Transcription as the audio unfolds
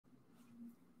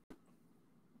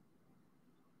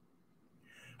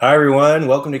Hi, everyone.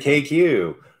 Welcome to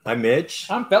KQ. I'm Mitch.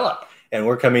 I'm Philip. And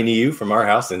we're coming to you from our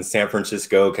house in San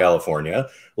Francisco, California,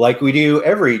 like we do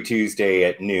every Tuesday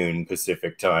at noon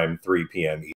Pacific time, 3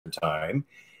 p.m. Eastern time.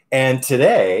 And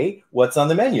today, what's on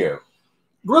the menu?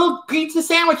 Grilled pizza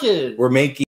sandwiches. We're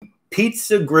making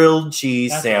pizza grilled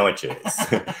cheese sandwiches.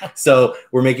 So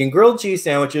we're making grilled cheese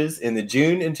sandwiches in the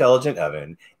June Intelligent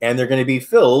Oven, and they're going to be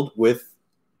filled with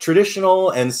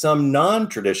traditional and some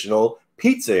non-traditional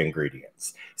pizza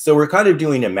ingredients. So we're kind of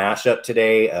doing a mashup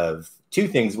today of two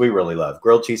things we really love,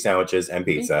 grilled cheese sandwiches and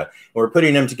pizza. And we're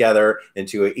putting them together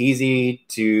into an easy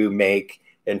to make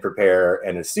and prepare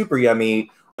and a super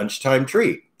yummy lunchtime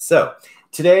treat. So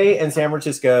today in San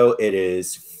Francisco, it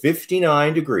is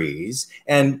 59 degrees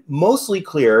and mostly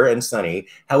clear and sunny.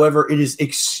 However, it is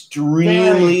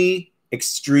extremely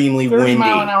windy.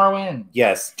 30-mile-an-hour wind.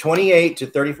 Yes, 28 to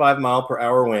 35 mile per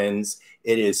hour winds.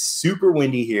 It is super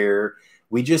windy here.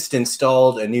 We just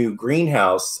installed a new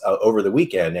greenhouse over the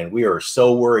weekend, and we were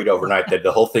so worried overnight that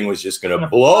the whole thing was just going to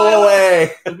blow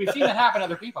away. We've seen it happen to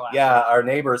other people. Actually. Yeah, our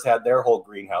neighbors had their whole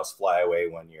greenhouse fly away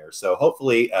one year. So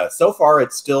hopefully, so far,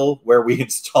 it's still where we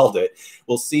installed it.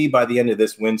 We'll see by the end of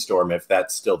this windstorm if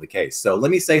that's still the case. So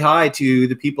let me say hi to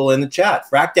the people in the chat.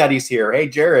 Frack Daddy's here. Hey,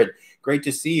 Jared. Great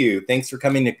to see you. Thanks for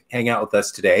coming to hang out with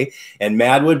us today. And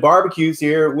Madwood Barbecue's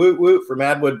here. Woot woot for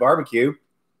Madwood Barbecue.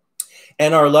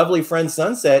 And our lovely friend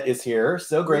Sunset is here.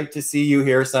 So great to see you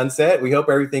here, Sunset. We hope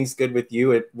everything's good with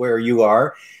you at where you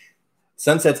are.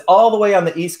 Sunset's all the way on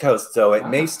the East Coast, so it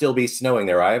may still be snowing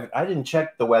there. I didn't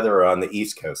check the weather on the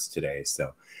East Coast today.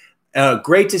 So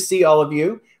great to see all of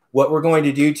you. What we're going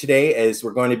to do today is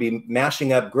we're going to be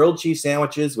mashing up grilled cheese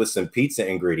sandwiches with some pizza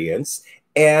ingredients.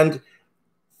 And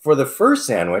for the first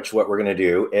sandwich, what we're going to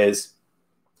do is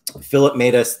Philip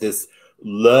made us this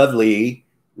lovely,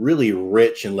 really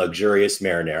rich and luxurious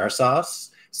marinara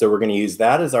sauce. So we're going to use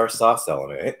that as our sauce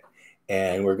element.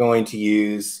 And we're going to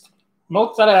use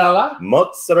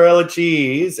mozzarella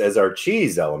cheese as our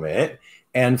cheese element.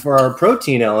 And for our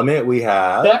protein element, we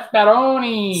have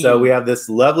pepperoni. So we have this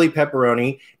lovely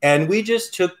pepperoni. And we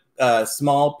just took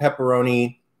small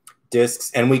pepperoni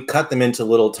discs and we cut them into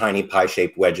little tiny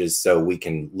pie-shaped wedges so we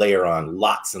can layer on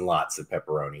lots and lots of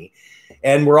pepperoni.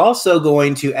 And we're also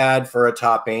going to add for a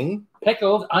topping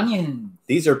pickled onions.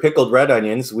 These are pickled red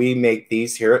onions. We make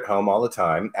these here at home all the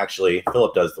time. Actually,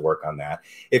 Philip does the work on that.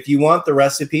 If you want the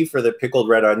recipe for the pickled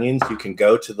red onions, you can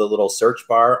go to the little search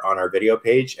bar on our video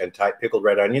page and type pickled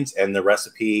red onions, and the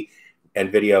recipe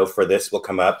and video for this will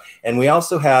come up. And we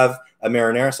also have a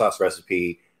marinara sauce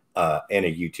recipe in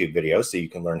a YouTube video, so you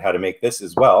can learn how to make this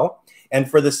as well. And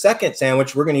for the second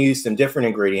sandwich, we're going to use some different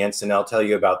ingredients, and I'll tell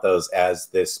you about those as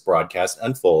this broadcast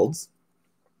unfolds.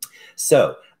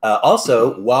 So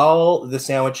also, while the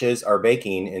sandwiches are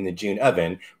baking in the June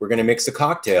oven, we're going to mix a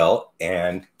cocktail.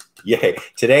 And yay,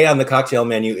 today on the cocktail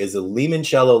menu is a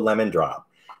limoncello lemon drop.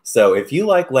 So if you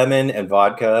like lemon and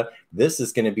vodka, this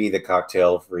is going to be the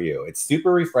cocktail for you. It's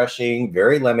super refreshing,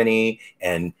 very lemony,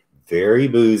 and very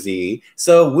boozy.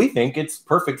 So we think it's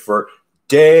perfect for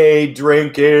day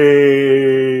drinking.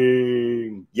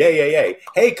 Yay, yay, yay.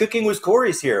 Hey, Cooking with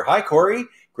Corey's here. Hi, Corey.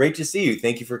 Great to see you.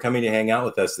 Thank you for coming to hang out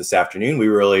with us this afternoon. We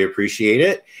really appreciate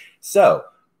it. So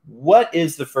what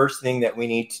is the first thing that we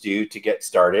need to do to get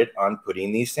started on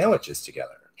putting these sandwiches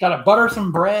together? Got to butter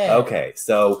some bread. Okay,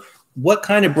 so what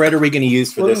kind of bread are we going to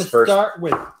use for this first? We're going to start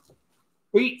with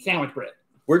wheat sandwich bread.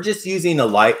 We're just using a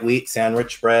light wheat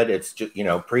sandwich bread. It's just, you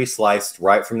know, pre-sliced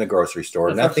right from the grocery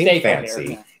store. That's nothing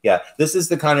fancy. There, yeah, this is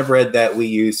the kind of bread that we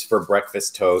use for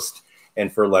breakfast toast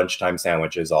and for lunchtime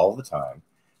sandwiches all the time.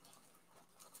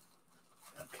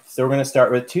 So we're going to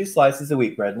start with 2 slices of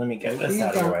wheat bread. Let me get this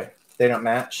out of the way. They don't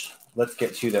match. Let's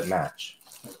get 2 that match.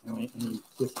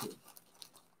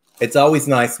 It's always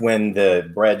nice when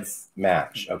the breads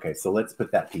match. Okay, so let's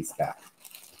put that piece back.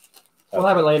 Okay. We'll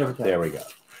have it later. There we go.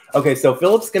 Okay, so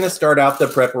Philip's going to start out the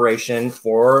preparation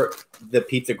for the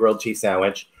pizza grilled cheese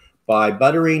sandwich by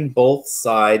buttering both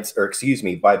sides, or excuse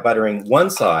me, by buttering one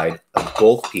side of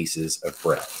both pieces of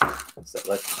bread. So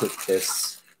let's put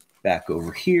this back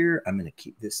over here. I'm going to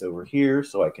keep this over here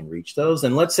so I can reach those.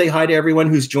 And let's say hi to everyone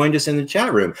who's joined us in the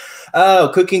chat room.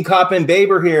 Oh, Cooking Cop and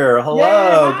Baber here. Hello.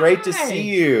 Yeah, great to see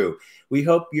you. We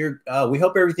hope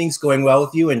everything's going well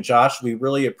with you. And Josh, we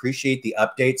really appreciate the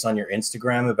updates on your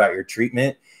Instagram about your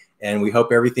treatment. And we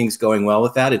hope everything's going well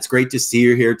with that. It's great to see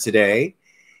you here today.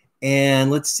 And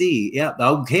let's see. Yeah.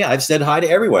 Okay. I've said hi to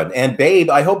everyone. And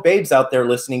Babe, I hope Babe's out there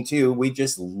listening too. We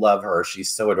just love her.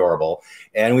 She's so adorable.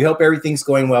 And we hope everything's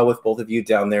going well with both of you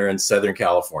down there in Southern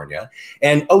California.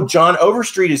 And oh, John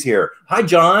Overstreet is here. Hi,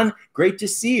 John. Great to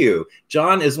see you.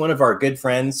 John is one of our good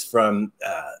friends from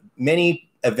many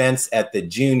events at the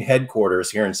June headquarters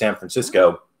here in San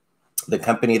Francisco. The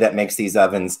company that makes these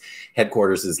ovens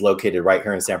headquarters is located right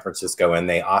here in San Francisco, and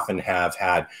they often have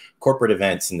had corporate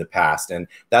events in the past. And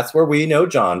that's where we know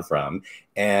John from.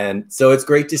 And so it's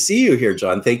great to see you here,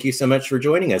 John. Thank you so much for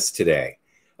joining us today.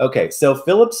 Okay, so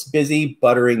Philip's busy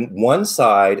buttering one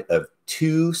side of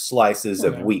 2 slices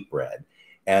of wheat bread.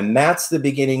 And that's the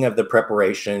beginning of the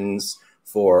preparations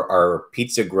for our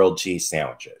pizza grilled cheese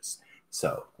sandwiches.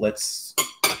 So let's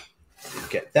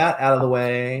get that out of the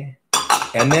way.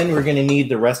 And then we're going to need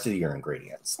the rest of your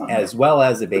ingredients, as well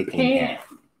as a baking pan.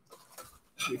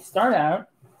 We start out.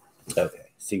 Okay.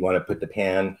 So you want to put the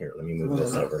pan here. Let me move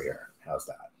this over here. How's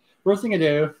that? First thing I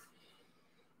do,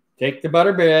 take the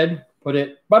butter bread, put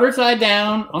it butter side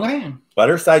down on the pan.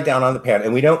 Butter side down on the pan.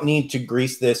 And we don't need to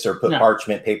grease this or put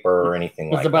parchment paper or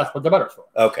anything like that. That's what the butter's for.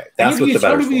 Okay. That's what the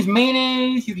butter's for. You can use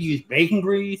mayonnaise. You can use bacon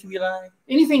grease if you like.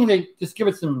 Anything that just give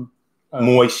it some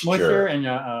moisture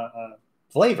and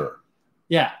flavor.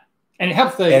 Yeah. And it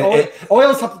helps the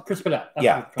oils help crisp it up.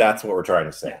 That's what we're trying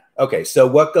to say. Yeah. Okay, so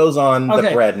what goes on the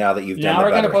bread now that you've done the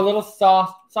buttering? Now we're going to put a little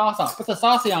sauce on. Put the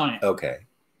saucy on it. Okay.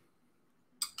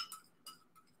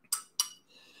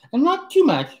 And not too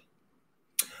much.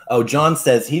 Oh, John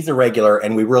says he's a regular,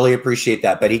 and we really appreciate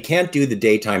that, but he can't do the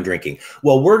daytime drinking.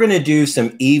 Well, we're going to do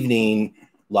some evening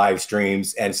live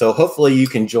streams, and so hopefully you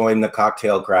can join the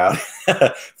cocktail crowd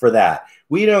for that.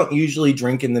 We don't usually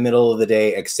drink in the middle of the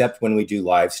day except when we do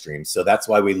live streams. So that's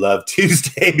why we love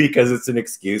Tuesday, because it's an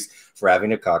excuse for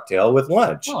having a cocktail with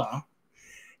lunch. Hello.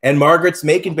 And Margaret's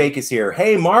Make and Bake is here.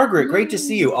 Hey, Margaret, great to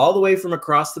see you all the way from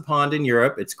across the pond in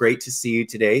Europe. It's great to see you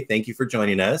today. Thank you for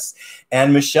joining us.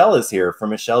 And Michelle is here from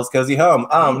Michelle's Cozy Home.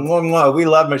 We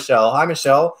love Michelle. Hi,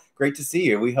 Michelle. Great to see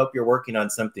you. We hope you're working on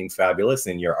something fabulous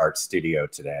in your art studio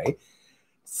today.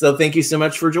 So thank you so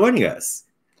much for joining us.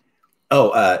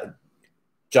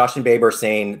 Josh and Babe are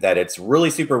saying that it's really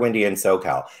super windy in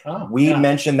SoCal. We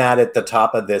mentioned that at the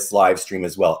top of this live stream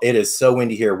as well. It is so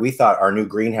windy here. We thought our new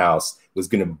greenhouse was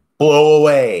going to blow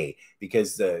away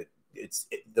because the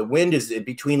wind is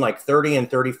between like 30 and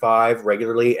 35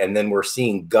 regularly, and then we're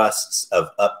seeing gusts of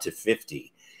up to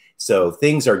 50. So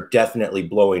things are definitely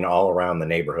blowing all around the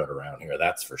neighborhood around here.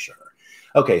 That's for sure.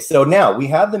 Okay, so now we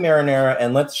have the marinara,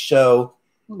 and let's show.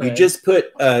 We just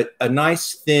put a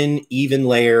nice, thin, even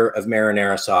layer of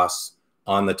marinara sauce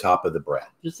on the top of the bread.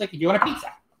 Just like you do on a pizza.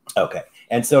 Okay.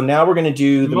 And so now we're going to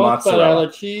do the mozzarella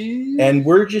cheese. And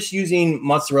we're just using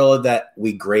mozzarella that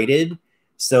we grated.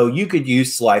 So you could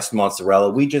use sliced mozzarella.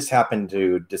 We just happened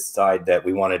to decide that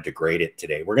we wanted to grate it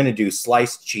today. We're going to do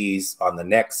sliced cheese on the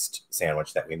next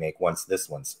sandwich that we make once this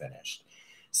one's finished.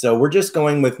 So we're just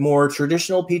going with more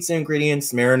traditional pizza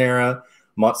ingredients, marinara,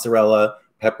 mozzarella,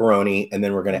 pepperoni, and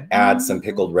then we're going to add some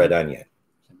pickled red onion.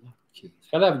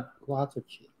 Gotta have lots of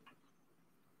cheese.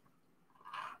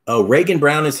 Oh, Reagan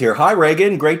Brown is here. Hi,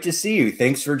 Reagan. Great to see you.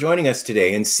 Thanks for joining us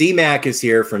today. And C-Mac is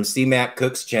here from C-Mac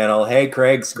Cooks channel. Hey,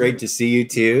 Craig's great to see you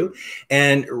too.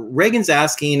 And Reagan's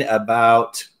asking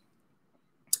about,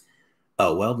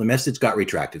 oh, well, the message got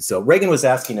retracted. So Reagan was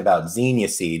asking about zinnia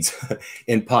seeds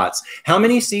in pots. How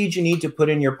many seeds you need to put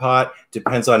in your pot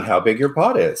depends on how big your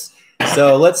pot is.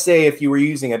 So let's say if you were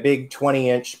using a big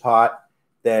 20-inch pot,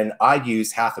 then I'd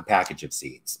use half a package of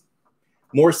seeds.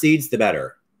 More seeds, the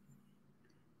better.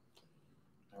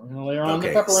 We're going to layer on the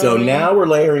pepperoni. So now we're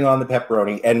layering on the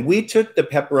pepperoni. And we took the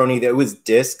pepperoni that was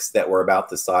discs that were about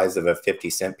the size of a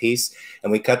 50-cent piece,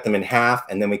 and we cut them in half,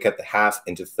 and then we cut the half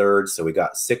into thirds. So we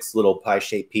got 6 little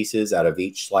pie-shaped pieces out of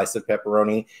each slice of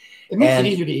pepperoni. It makes it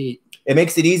easier to eat. It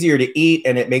makes it easier to eat,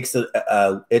 and it makes it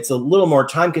it's a little more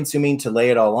time consuming to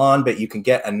lay it all on, but you can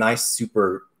get a nice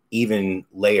super even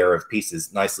layer of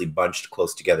pieces nicely bunched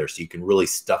close together, so you can really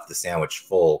stuff the sandwich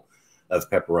full of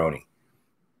pepperoni.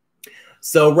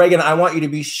 So Reagan, I want you to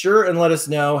be sure and let us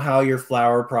know how your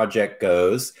flour project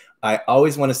goes. I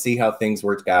always want to see how things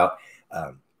work out.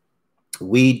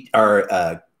 We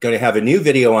are going to have a new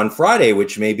video on Friday,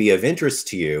 which may be of interest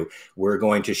to you. We're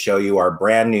going to show you our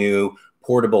brand new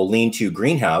portable lean-to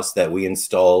greenhouse that we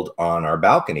installed on our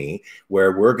balcony,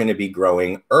 where we're going to be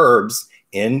growing herbs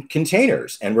in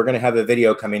containers. And we're going to have a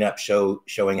video coming up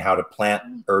showing how to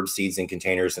plant herb seeds in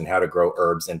containers and how to grow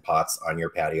herbs in pots on your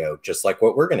patio, just like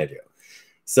what we're going to do.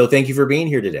 So thank you for being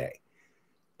here today.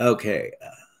 Okay.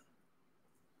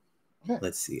 Okay.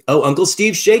 Let's see. Oh, Uncle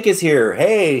Steve Shake is here.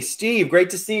 Hey, Steve, great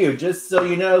to see you. Just so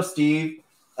you know, Steve,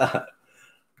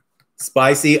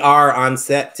 Spicy R on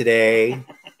set today.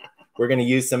 We're going to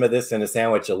use some of this in a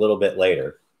sandwich a little bit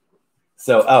later.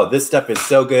 So, oh, this stuff is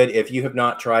so good. If you have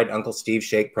not tried Uncle Steve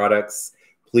Shake products,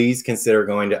 please consider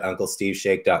going to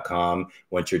unclesteveshake.com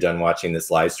once you're done watching this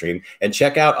live stream and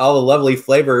check out all the lovely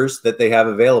flavors that they have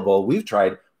available. We've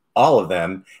tried all of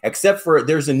them, except for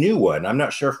there's a new one. I'm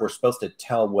not sure if we're supposed to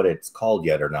tell what it's called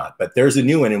yet or not, but there's a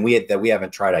new one that we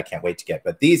haven't tried. I can't wait to get,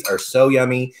 but these are so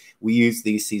yummy. We use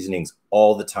these seasonings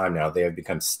all the time now. They have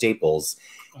become staples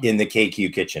in the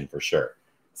KQ kitchen for sure.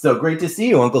 So great to see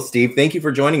you, Uncle Steve. Thank you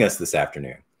for joining us this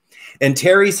afternoon. And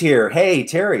Terry's here. Hey,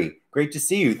 Terry, great to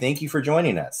see you. Thank you for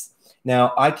joining us.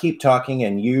 Now, I keep talking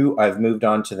and I've moved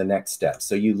on to the next step.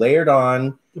 So you layered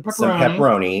on some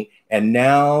pepperoni, and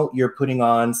now you're putting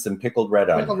on some pickled red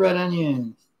onion. Pickled red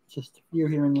onions. Just a few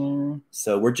here and there.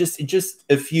 So we're just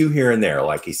a few here and there,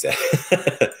 like he said.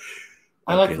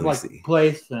 I like to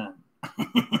place them.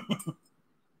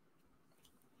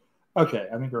 Okay,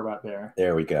 I think we're about there.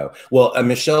 There we go. Well,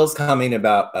 Michelle's commenting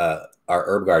about our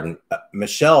herb garden.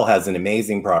 Michelle has an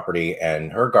amazing property,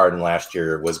 and her garden last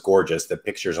year was gorgeous. The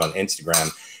pictures on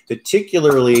Instagram,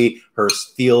 particularly her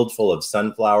field full of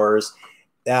sunflowers,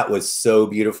 that was so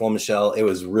beautiful, Michelle. It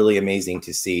was really amazing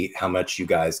to see how much you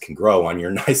guys can grow on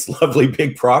your nice, lovely,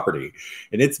 big property,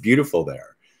 and it's beautiful there.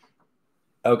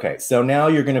 Okay, so now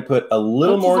you're going to put a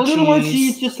little more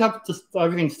cheese. Just have to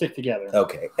everything stick together.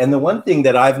 Okay, and the one thing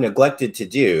that I've neglected to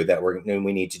do that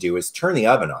we need to do is turn the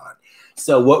oven on.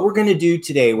 So what we're going to do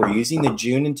today, we're using the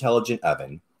June Intelligent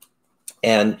Oven.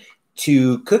 And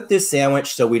to cook this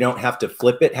sandwich so we don't have to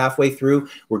flip it halfway through,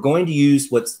 we're going to use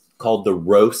what's called the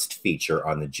roast feature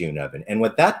on the June oven. And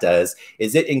what that does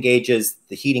is it engages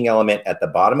the heating element at the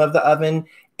bottom of the oven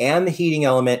and the heating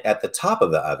element at the top of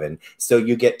the oven, so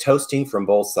you get toasting from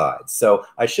both sides. So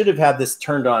I should have had this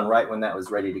turned on right when that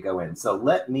was ready to go in. So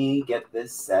let me get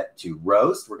this set to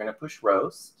roast. We're going to push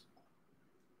roast.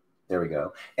 There we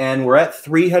go. And we're at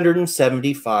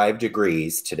 375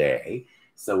 degrees today.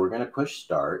 So we're going to push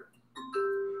start.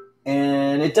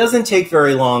 And it doesn't take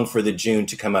very long for the June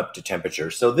to come up to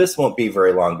temperature. So this won't be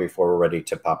very long before we're ready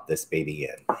to pop this baby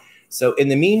in. So in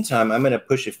the meantime, I'm going to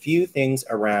push a few things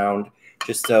around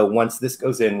just so once this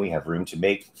goes in, we have room to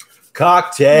make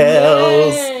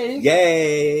cocktails.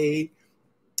 Yay!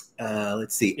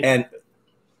 Let's see. And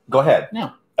go ahead.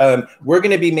 No. We're going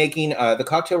to be making the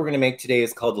cocktail we're going to make today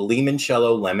is called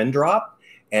Limoncello Lemon Drop.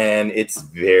 And it's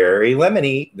very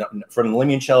lemony from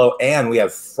limoncello. And we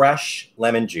have fresh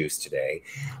lemon juice today.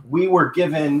 We were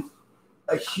given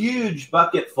a huge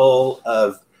bucket full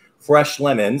of fresh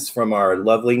lemons from our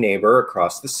lovely neighbor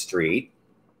across the street.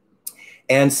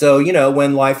 And so, you know,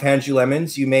 when life hands you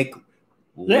lemons, you make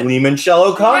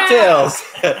limoncello cocktails.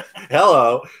 Yeah.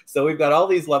 Hello. So we've got all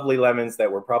these lovely lemons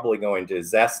that we're probably going to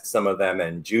zest some of them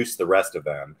and juice the rest of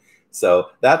them. So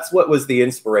that's what was the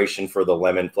inspiration for the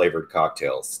lemon flavored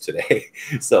cocktails today.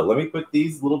 So let me put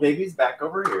these little babies back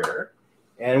over here.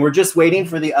 And we're just waiting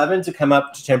for the oven to come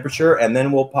up to temperature, and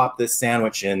then we'll pop this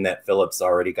sandwich in that Philip's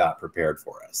already got prepared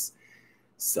for us.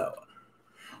 So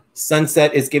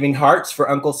Sunset is giving hearts for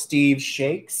Uncle Steve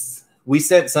shakes. We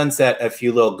sent Sunset a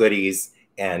few little goodies,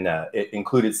 and it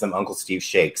included some Uncle Steve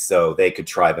shakes so they could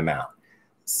try them out.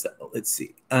 So let's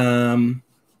see.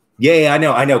 Yay, I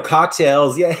know.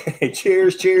 Cocktails. Yay.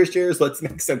 Cheers, cheers, cheers. Let's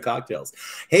make some cocktails.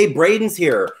 Hey, Braden's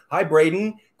here. Hi,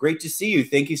 Braden. Great to see you.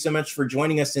 Thank you so much for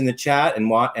joining us in the chat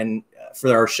and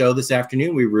for our show this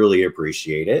afternoon. We really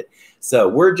appreciate it. So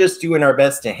we're just doing our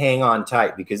best to hang on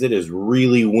tight because it is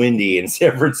really windy in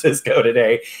San Francisco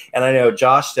today. And I know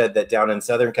Josh said that down in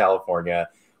Southern California,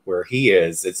 where he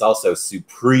is, it's also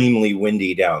supremely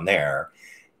windy down there.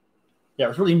 Yeah, it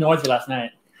was really noisy last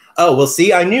night. Oh, well,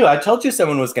 see, I told you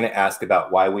someone was going to ask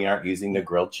about why we aren't using the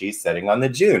grilled cheese setting on the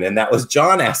June. And that was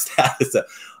John asked that. So,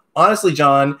 honestly,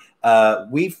 John,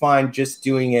 we find just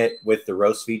doing it with the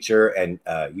roast feature and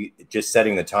just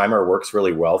setting the timer works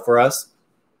really well for us.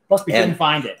 Plus, we couldn't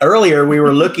find it. Earlier, we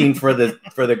were looking for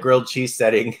the grilled cheese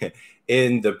setting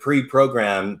in the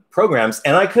programs,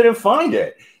 and I couldn't find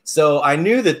it. So I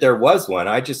knew that there was one.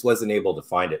 I just wasn't able to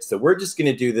find it. So we're just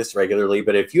going to do this regularly.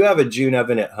 But if you have a June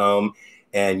oven at home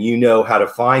and you know how to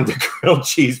find the grilled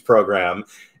cheese program,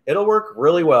 it'll work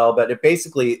really well. But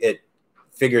it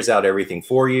figures out everything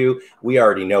for you. We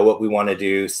already know what we want to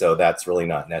do, so that's really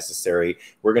not necessary.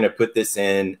 We're going to put this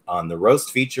in on the roast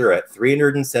feature at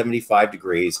 375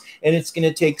 degrees, and it's going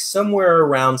to take somewhere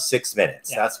around 6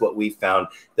 minutes. Yeah. That's what we found.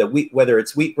 Whether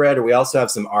it's wheat bread or we also have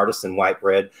some artisan white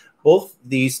bread. Both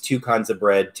these two kinds of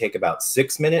bread take about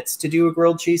 6 minutes to do a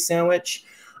grilled cheese sandwich.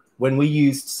 When we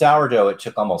used sourdough, it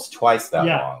took almost twice that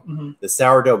long. Mm-hmm. The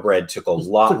sourdough bread took a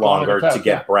lot longer to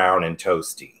get brown and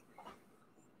toasty.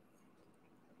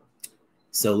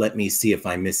 So let me see if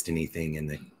I missed anything in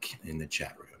the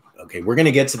chat room. Okay, we're going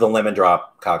to get to the lemon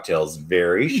drop cocktails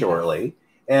very shortly.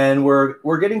 And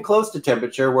we're getting close to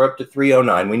temperature. We're up to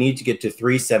 309. We need to get to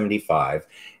 375.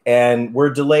 And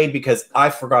we're delayed because I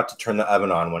forgot to turn the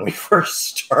oven on when we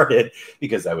first started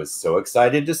because I was so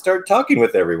excited to start talking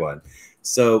with everyone.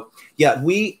 So yeah,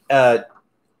 I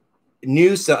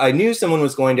knew someone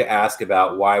was going to ask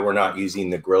about why we're not using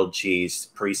the grilled cheese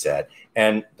preset.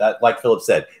 And that, like Philip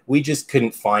said, we just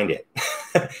couldn't find it.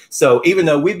 So even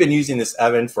though we've been using this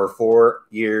oven for 4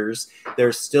 years,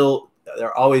 they're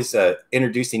always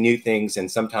introducing new things, and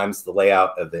sometimes the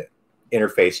layout of the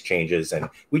interface changes, and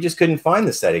we just couldn't find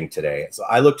the setting today. So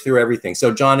I looked through everything.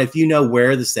 So John, if you know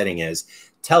where the setting is,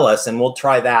 tell us, and we'll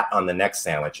try that on the next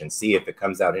sandwich and see if it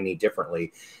comes out any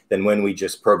differently than when we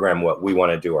just program what we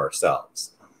want to do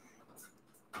ourselves.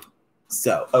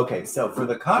 So, okay, so for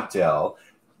the cocktail,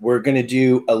 we're going to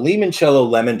do a limoncello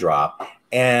lemon drop.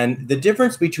 And the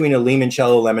difference between a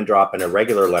limoncello lemon drop and a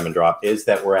regular lemon drop is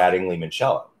that we're adding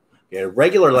limoncello. A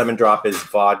regular lemon drop is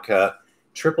vodka,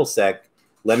 triple sec,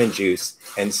 lemon juice,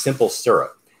 and simple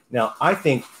syrup. Now, I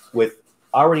think with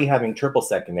already having triple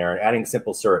sec in there and adding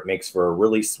simple syrup makes for a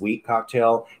really sweet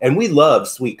cocktail. And we love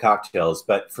sweet cocktails,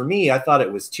 but for me, I thought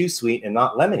it was too sweet and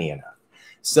not lemony enough.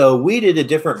 So we did a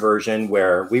different version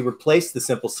where we replaced the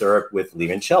simple syrup with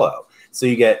limoncello. So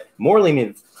you get more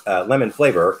lemon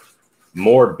flavor,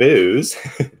 more booze,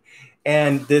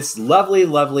 and this lovely,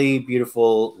 lovely,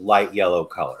 beautiful light yellow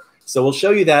color. So we'll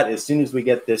show you that as soon as we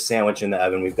get this sandwich in the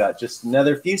oven. We've got just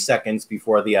another few seconds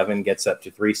before the oven gets up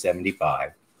to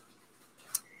 375.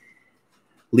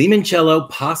 Limoncello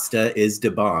pasta is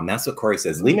the bomb. That's what Corey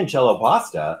says. Limoncello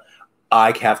pasta,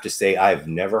 I have to say I've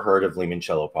never heard of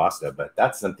limoncello pasta, but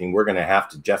that's something we're going to have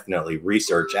to definitely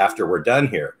research after we're done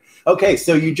here. Okay,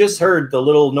 so you just heard the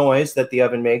little noise that the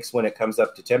oven makes when it comes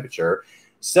up to temperature.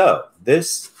 So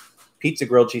this pizza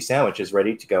grilled cheese sandwich is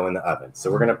ready to go in the oven.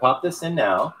 So we're going to pop this in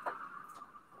now.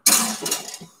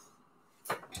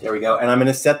 There we go. And I'm going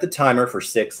to set the timer for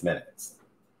 6 minutes.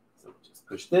 So just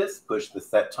push this, push the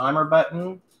set timer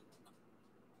button.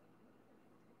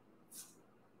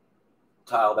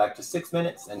 Tile back to 6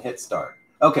 minutes and hit start.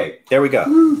 Okay, there we go.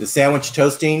 Woo. The sandwich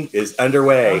toasting is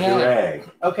underway. Okay. Hooray.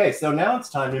 Okay, so now it's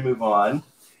time to move on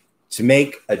to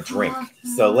make a drink.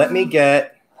 So let me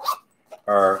get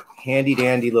our handy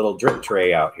dandy little drip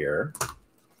tray out here.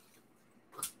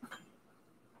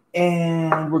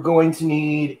 And we're going to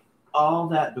need all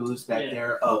that booze back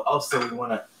there. Oh, also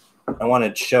I want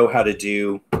to show how to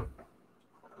do,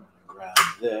 grab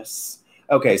this.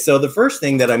 Okay, so the first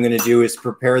thing that I'm going to do is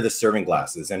prepare the serving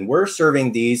glasses. And we're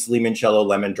serving these Limoncello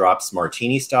Lemon Drops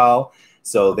martini style,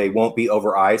 so they won't be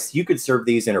over ice. You could serve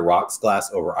these in a rocks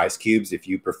glass over ice cubes if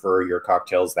you prefer your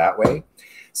cocktails that way.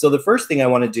 So the first thing I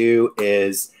want to do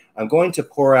is I'm going to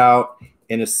pour out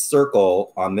in a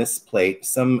circle on this plate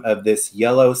some of this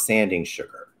yellow sanding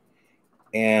sugar.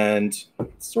 And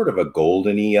it's sort of a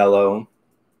goldeny yellow.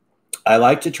 I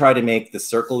like to try to make the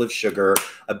circle of sugar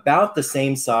about the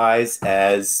same size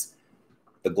as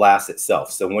the glass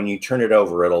itself. So when you turn it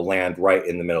over, it'll land right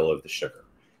in the middle of the sugar.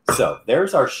 So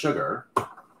there's our sugar.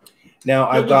 Now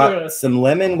I've got some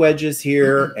lemon wedges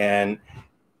here, and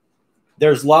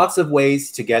there's lots of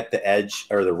ways to get the edge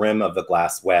or the rim of the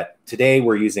glass wet. Today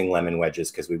we're using lemon wedges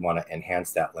because we want to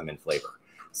enhance that lemon flavor.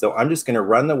 So I'm just going to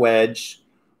run the wedge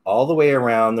all the way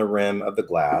around the rim of the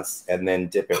glass and then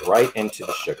dip it right into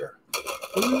the sugar.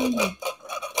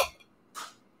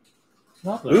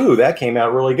 Ooh, that came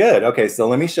out really good. Okay, so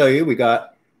let me show you. We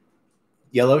got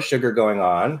yellow sugar going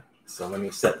on. So let me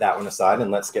set that one aside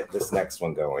and let's get this next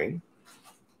one going.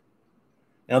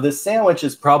 Now this sandwich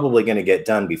is probably going to get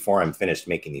done before I'm finished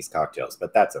making these cocktails,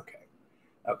 but that's okay.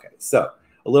 Okay, so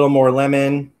a little more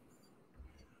lemon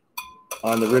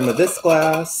on the rim of this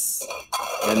glass.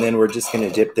 And then we're just going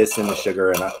to dip this in the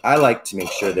sugar. And I like to make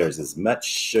sure there's as much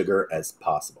sugar as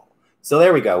possible. So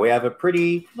there we go. We have a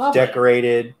pretty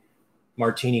decorated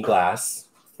martini glass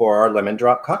for our lemon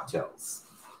drop cocktails.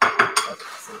 Okay,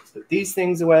 so let's put these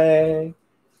things away.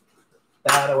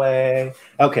 That away.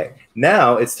 Okay,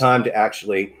 now it's time to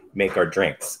actually make our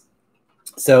drinks.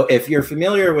 So if you're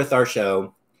familiar with our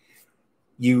show,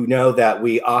 You know that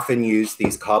we often use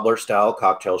these cobbler-style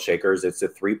cocktail shakers. It's a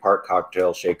 3-part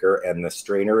cocktail shaker, and the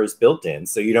strainer is built in,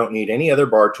 so you don't need any other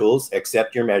bar tools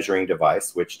except your measuring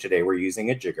device, which today we're using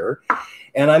a jigger.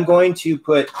 And I'm going to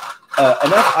put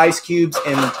enough ice cubes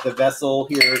in the vessel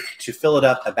here to fill it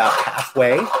up about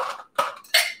halfway.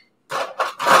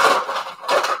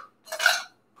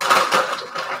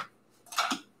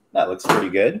 That looks pretty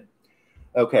good.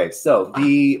 Okay, so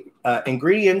the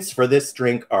ingredients for this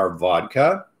drink are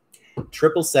vodka,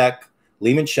 triple sec,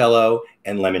 limoncello,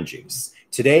 and lemon juice.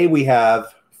 Today we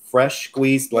have fresh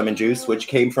squeezed lemon juice, which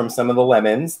came from some of the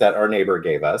lemons that our neighbor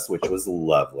gave us, which was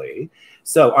lovely.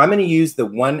 So I'm going to use the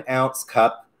 1 ounce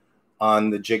cup on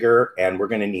the jigger, and we're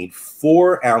going to need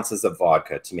 4 ounces of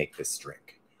vodka to make this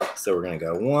drink. So we're going to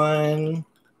go 1,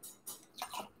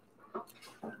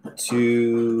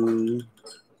 2,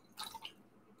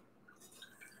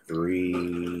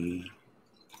 3,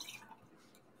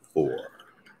 4.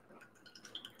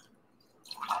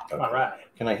 Okay. All right.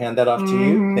 Can I hand that off to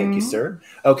you? Thank you, sir.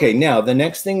 Okay, now the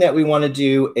next thing that we want to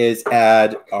do is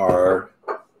add our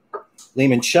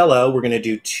limoncello. We're going to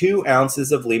do 2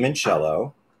 ounces of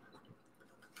limoncello.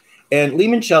 And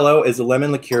limoncello is a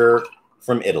lemon liqueur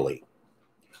from Italy,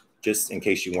 just in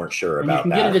case you weren't sure about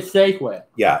that. You can get it at Safeway.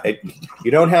 Yeah,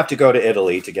 you don't have to go to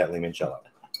Italy to get limoncello.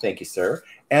 Thank you, sir.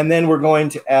 And then we're going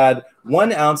to add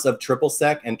 1 ounce of triple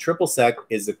sec, and triple sec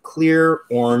is a clear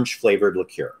orange flavored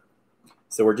liqueur.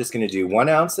 So we're just going to do 1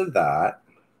 ounce of that.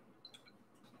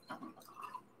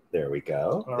 There we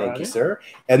go. Thank you, sir.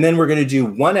 And then we're going to do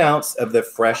 1 ounce of the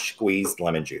fresh squeezed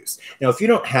lemon juice. Now, if you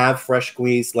don't have fresh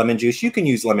squeezed lemon juice, you can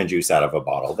use lemon juice out of a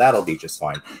bottle. That'll be just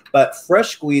fine. But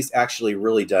fresh squeezed actually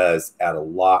really does add a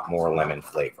lot more lemon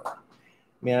flavor.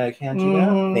 May I hand you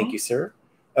that? Thank you, sir.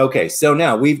 Okay, so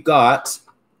now we've got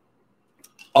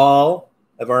all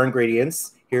of our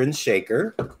ingredients here in the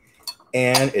shaker,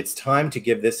 and it's time to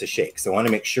give this a shake. So I want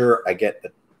to make sure I get the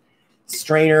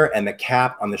strainer and the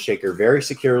cap on the shaker very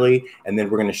securely, and then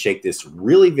we're going to shake this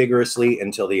really vigorously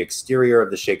until the exterior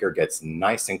of the shaker gets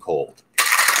nice and cold.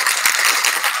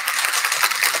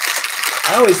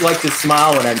 I always like to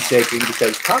smile when I'm shaking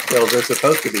because cocktails are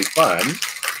supposed to be fun.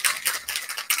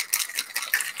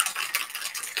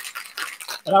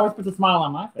 It always puts a smile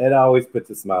on my face. It always puts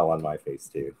a smile on my face,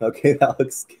 too. Okay, that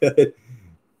looks good.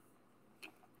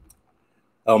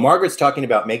 Oh, Margaret's talking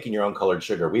about making your own colored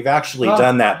sugar. We've actually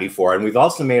done that before, and we've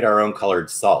also made our own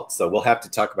colored salt, so we'll have to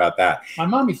talk about that. My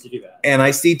mom used to do that. And I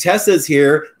see Tessa's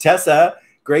here. Tessa,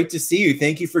 great to see you.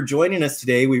 Thank you for joining us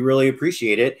today. We really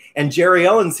appreciate it. And Jerry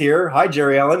Ellen's here. Hi,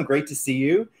 Jerry Ellen. Great to see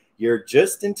you. You're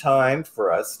just in time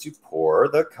for us to pour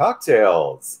the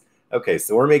cocktails. Okay,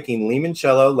 so we're making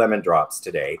limoncello lemon drops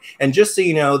today. And just so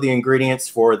you know, the ingredients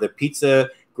for the pizza,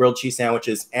 grilled cheese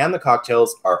sandwiches, and the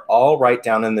cocktails are all right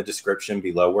down in the description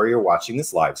below where you're watching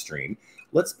this live stream.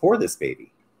 Let's pour this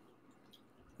baby.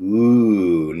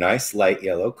 Ooh, nice light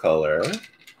yellow color.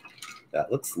 That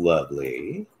looks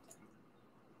lovely.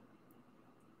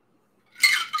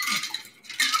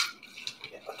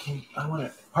 I want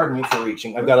to, pardon me for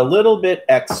reaching. I've got a little bit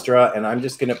extra, and I'm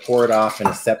just going to pour it off in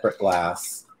a separate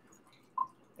glass.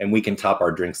 And we can top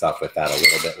our drinks off with that a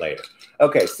little bit later.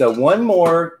 Okay, so one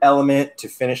more element to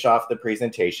finish off the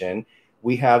presentation.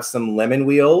 We have some lemon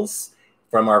wheels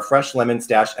from our fresh lemon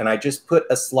stash, and I just put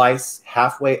a slice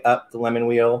halfway up the lemon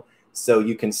wheel so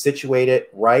you can situate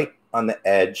it right on the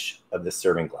edge of the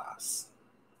serving glass.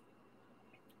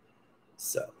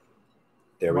 So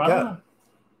there we go.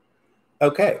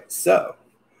 Okay, so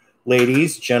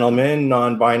ladies, gentlemen,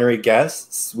 non-binary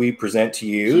guests, we present to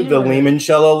you the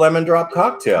Limoncello Lemon Drop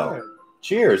Cocktail.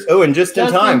 Cheers. Oh, and just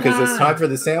in time, because it's time for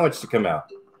the sandwich to come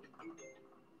out.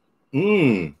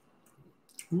 Mmm.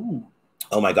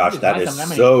 Oh my gosh, that is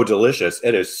so delicious.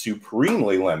 It is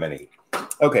supremely lemony.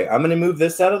 Okay, I'm going to move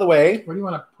this out of the way. Where do you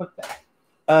want to put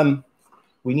that?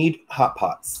 We need hot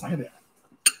pots.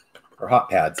 Or hot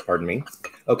pads, pardon me.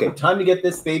 Okay, time to get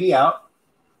this baby out.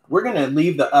 We're going to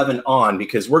leave the oven on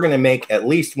because we're going to make at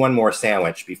least one more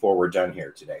sandwich before we're done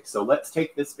here today. So let's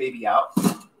take this baby out.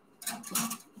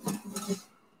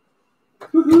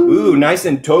 Ooh, nice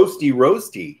and toasty,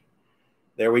 roasty.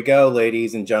 There we go,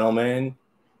 ladies and gentlemen.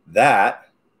 That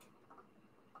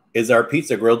is our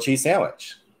pizza grilled cheese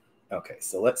sandwich. Okay,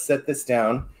 so let's set this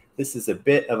down. This is a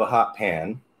bit of a hot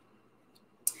pan.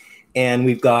 And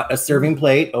we've got a serving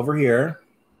plate over here.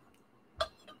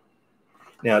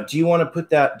 Now, do you want to put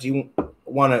that, do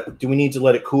we need to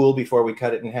let it cool before we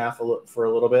cut it in half for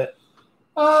a little bit?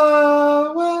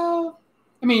 Well,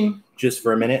 I mean, just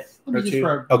for a minute or two?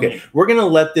 Okay, we're going to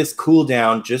let this cool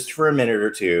down just for a minute or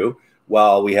two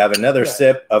while we have another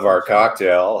sip of our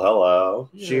cocktail. Hello.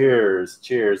 Cheers.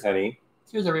 Cheers, honey.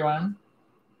 Cheers, everyone.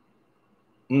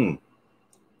 I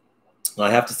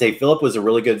have to say, Philip was a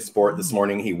really good sport this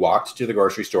morning. He walked to the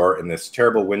grocery store in this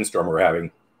terrible windstorm we're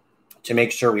having to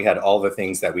make sure we had all the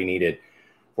things that we needed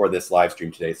for this live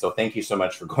stream today. So thank you so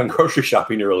much for going grocery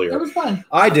shopping earlier. It was fun.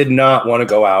 I did not want to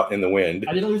go out in the wind.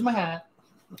 I didn't lose my hat.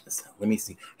 So, let me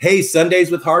see. Hey,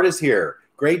 Sundays with Heart is here.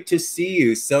 Great to see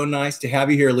you. So nice to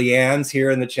have you here. Leanne's here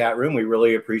in the chat room. We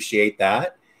really appreciate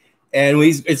that. And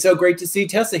it's so great to see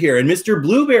Tessa here. And Mr.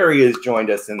 Blueberry has joined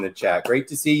us in the chat. Great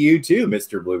to see you too,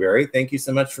 Mr. Blueberry. Thank you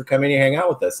so much for coming to hang out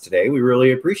with us today. We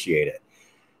really appreciate it.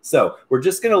 So we're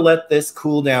just going to let this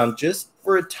cool down just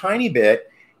for a tiny bit.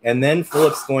 And then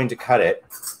Philip's going to cut it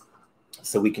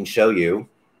so we can show you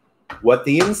what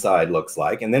the inside looks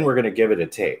like. And then we're going to give it a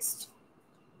taste.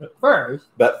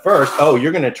 But first, oh,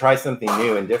 you're going to try something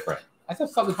new and different. I thought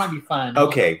something might be fun.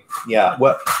 Okay, yeah.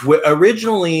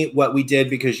 Originally, what we did,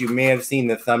 because you may have seen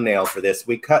the thumbnail for this,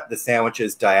 we cut the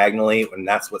sandwiches diagonally, and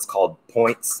that's what's called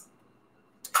points.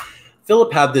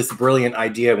 Philip had this brilliant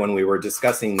idea when we were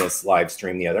discussing this live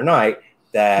stream the other night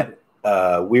that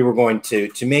we were going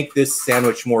to make this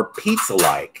sandwich more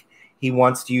pizza-like. He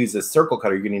wants to use a circle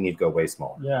cutter. You're going to need to go way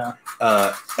smaller. Yeah.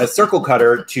 A circle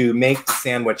cutter to make the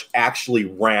sandwich actually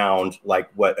round like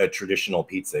what a traditional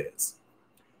pizza is.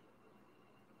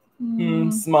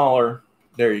 Smaller.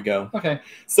 There you go. Okay.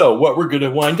 So what we're going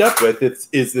to wind up with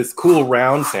is this cool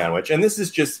round sandwich. And this is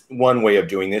just one way of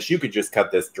doing this. You could just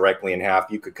cut this directly in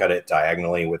half. You could cut it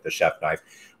diagonally with the chef knife.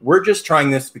 We're just trying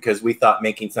this because we thought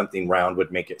making something round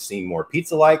would make it seem more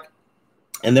pizza-like.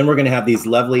 And then we're going to have these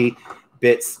lovely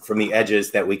bits from the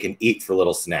edges that we can eat for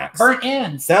little snacks. Burnt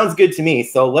ends. Sounds good to me.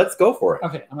 So let's go for it.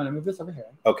 Okay. I'm going to move this over here.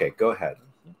 Okay. Go ahead.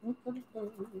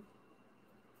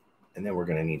 And then we're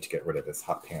going to need to get rid of this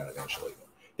hot pan eventually.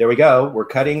 There we go. We're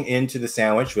cutting into the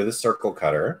sandwich with a circle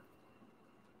cutter.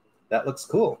 That looks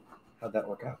cool. How'd that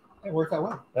work out? It worked out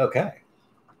well. Okay.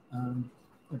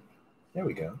 There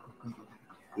we go.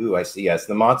 Ooh, I see. Yes,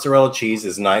 the mozzarella cheese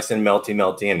is nice and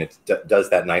melty, and it does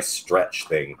that nice stretch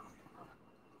thing.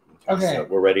 Okay. So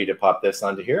we're ready to pop this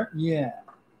onto here? Yeah.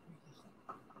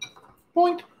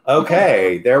 Point.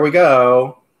 Okay, there we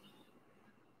go.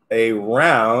 A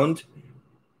round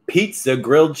pizza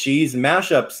grilled cheese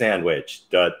mashup sandwich.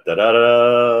 Da, da, da,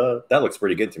 da. That looks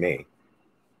pretty good to me.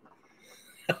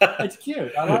 It's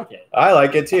cute. I like it. I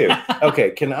like it too.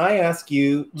 Okay, can I ask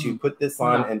you to put this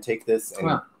on and take this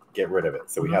and get rid of it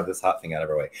so we have this hot thing out of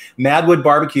our way? Madwood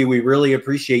Barbecue, we really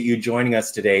appreciate you joining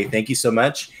us today. Thank you so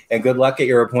much, and good luck at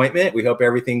your appointment. We hope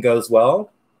everything goes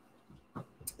well.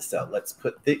 So let's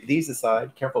put these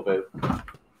aside. Careful, boo.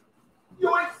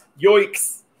 Yoinks!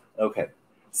 Yoinks! Okay.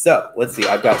 So let's see.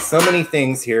 I've got so many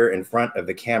things here in front of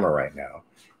the camera right now.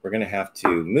 We're going to have to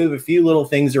move a few little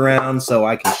things around so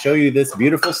I can show you this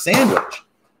beautiful sandwich.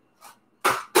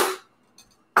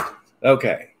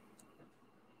 Okay.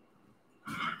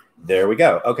 There we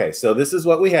go. Okay, so this is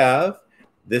what we have.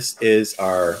 This is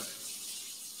our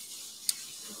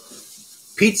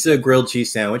pizza grilled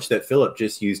cheese sandwich that Philip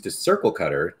just used a circle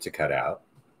cutter to cut out.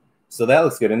 So that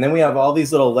looks good. And then we have all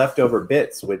these little leftover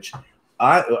bits, which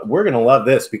we're going to love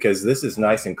this because this is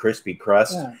nice and crispy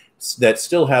crust that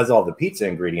still has all the pizza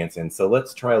ingredients in. So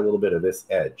let's try a little bit of this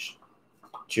edge.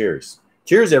 Cheers.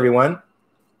 Cheers, everyone.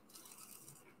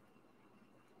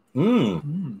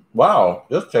 Wow,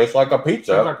 this tastes like a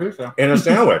pizza in a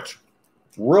sandwich.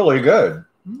 Really good.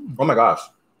 Oh my gosh.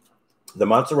 The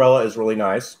mozzarella is really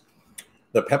nice.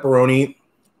 The pepperoni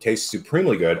tastes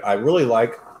supremely good. I really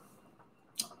like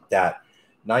that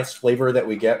nice flavor that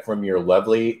we get from your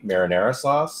lovely marinara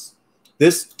sauce.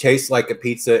 This tastes like a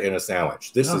pizza in a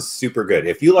sandwich. This is super good.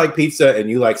 If you like pizza and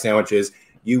you like sandwiches,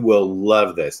 you will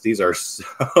love this. These are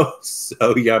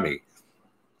so yummy.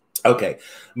 Okay.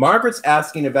 Margaret's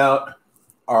asking about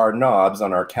our knobs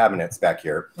on our cabinets back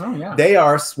here. Oh, yeah. They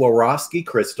are Swarovski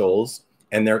crystals,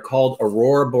 and they're called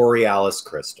Aurora Borealis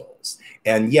crystals.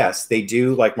 And yes, they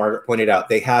do, like Margaret pointed out,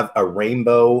 they have a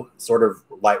rainbow sort of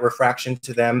light refraction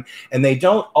to them, and they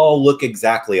don't all look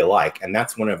exactly alike. And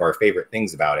that's one of our favorite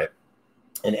things about it.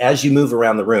 And as you move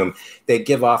around the room, they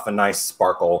give off a nice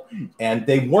sparkle, and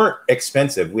they weren't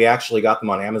expensive. We actually got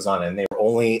them on Amazon, and they were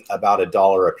only about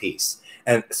 $1 a piece.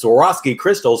 And Swarovski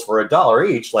crystals for $1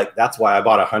 each, like that's why I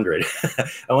bought 100.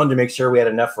 I wanted to make sure we had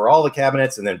enough for all the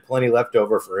cabinets and then plenty left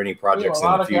over for any projects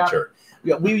in the future.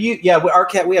 We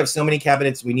have so many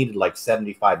cabinets, we needed like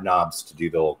 75 knobs to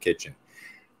do the whole kitchen.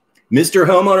 Mr.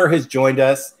 Homeowner has joined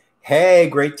us. Hey,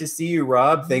 great to see you,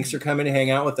 Rob. Thanks for coming to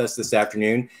hang out with us this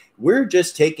afternoon. We're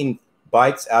just taking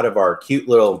bites out of our cute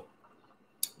little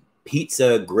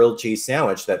pizza grilled cheese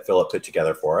sandwich that Philip put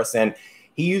together for us. And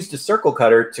he used a circle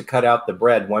cutter to cut out the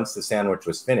bread once the sandwich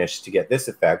was finished to get this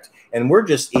effect. And we're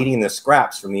just eating the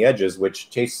scraps from the edges, which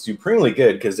tastes supremely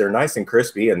good because they're nice and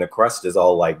crispy and the crust is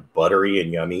all like buttery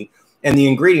and yummy. And the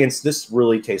ingredients, this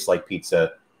really tastes like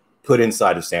pizza put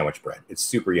inside of sandwich bread. It's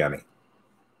super yummy.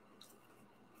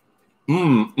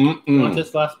 You want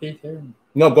this last piece here?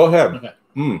 No, go ahead.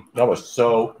 Okay. That was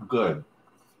so good.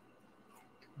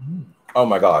 Oh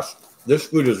my gosh. This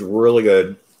food is really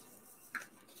good.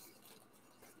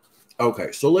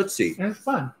 Okay, so let's see. And it's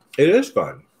fun. It is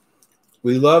fun.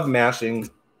 We love mashing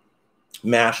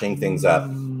things up.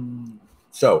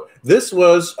 So this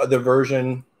was the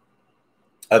version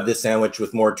of the sandwich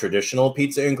with more traditional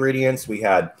pizza ingredients. We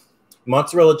had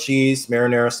mozzarella cheese,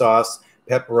 marinara sauce,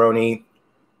 pepperoni,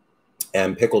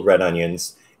 and pickled red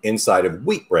onions inside of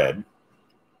wheat bread.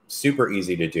 Super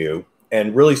easy to do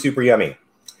and really super yummy.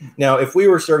 Now, if we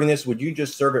were serving this, would you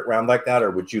just serve it round like that,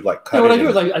 or would you like cut it? What I do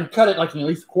is I cut it like in at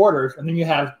least quarters, and then you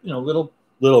have little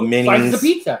minis slices of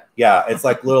pizza. Yeah, it's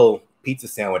like little pizza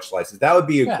sandwich slices. That would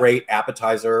be a great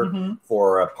appetizer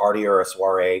for a party or a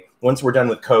soiree. Once we're done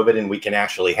with COVID and we can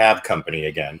actually have company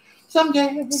again.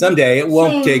 Someday. It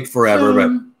won't take forever, but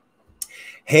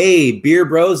hey, Beer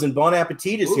Bros and Bon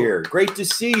Appetit is here. Great to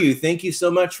see you. Thank you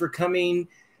so much for coming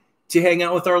to hang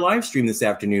out with our live stream this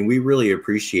afternoon. We really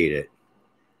appreciate it.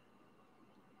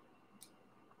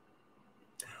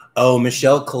 Oh,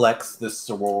 Michelle collects the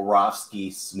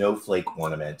Swarovski snowflake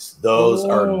ornaments. Those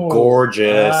are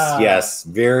gorgeous. Yes,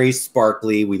 very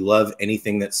sparkly. We love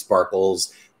anything that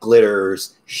sparkles,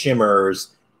 glitters,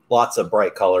 shimmers, lots of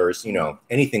bright colors,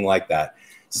 anything like that.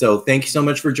 So thank you so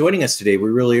much for joining us today. We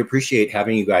really appreciate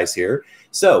having you guys here.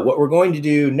 So what we're going to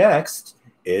do next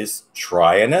is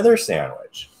try another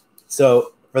sandwich.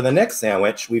 So for the next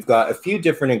sandwich, we've got a few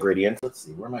different ingredients. Let's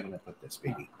see, where am I going to put this,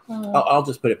 baby? I'll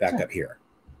just put it back up here.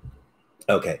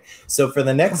 Okay, so for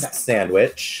the next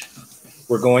sandwich,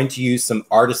 we're going to use some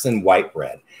artisan white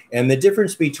bread. And the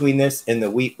difference between this and the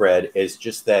wheat bread is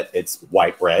just that it's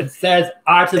white bread. It says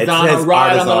artisan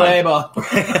right on the label.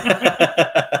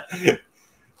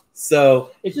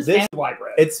 So it's just fancy white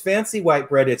bread. It's fancy white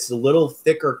bread. It's a little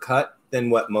thicker cut than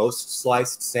what most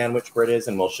sliced sandwich bread is.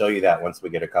 And we'll show you that once we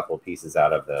get a couple of pieces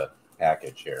out of the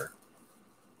package here.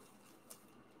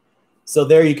 So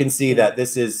there you can see that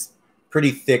this is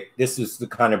pretty thick. This is the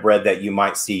kind of bread that you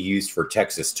might see used for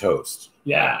Texas toast.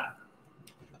 Yeah.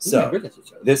 So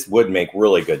this would make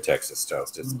really good Texas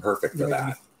toast. It's perfect for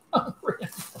that.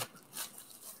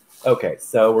 Okay,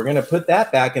 so we're going to put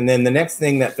that back. And then the next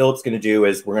thing that Philip's going to do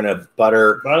is we're going to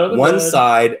butter one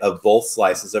side of both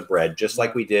slices of bread, just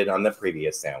like we did on the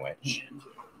previous sandwich.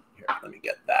 Here, let me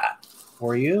get that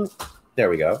for you. There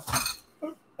we go.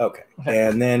 Okay,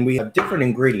 and then we have different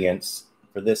ingredients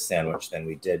for this sandwich than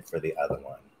we did for the other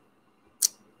one.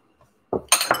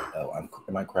 Oh,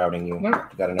 am I crowding you? You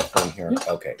got enough room here?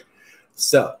 Okay.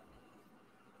 So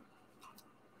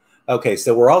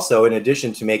we're also, in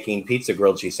addition to making pizza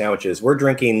grilled cheese sandwiches, we're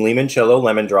drinking Limoncello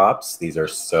Lemon Drops. These are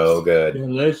so good.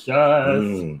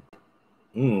 Delicious.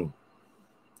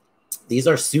 These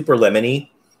are super lemony.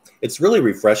 It's really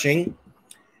refreshing.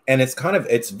 And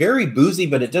it's very boozy,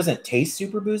 but it doesn't taste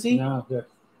super boozy. No, good.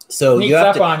 So you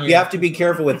have to be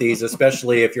careful with these,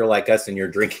 especially if you're like us and you're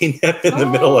drinking them in the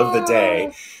middle of the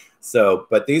day. So,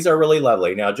 but these are really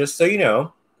lovely. Now, just so you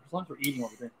know,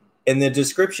 in the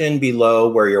description below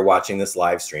where you're watching this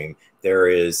live stream, there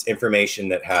is information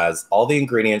that has all the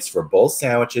ingredients for both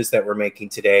sandwiches that we're making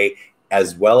today,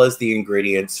 as well as the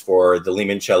ingredients for the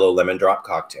Limoncello Lemon Drop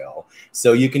Cocktail.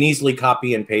 So you can easily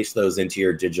copy and paste those into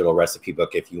your digital recipe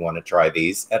book if you want to try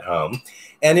these at home.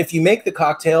 And if you make the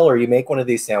cocktail or you make one of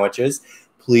these sandwiches,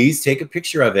 please take a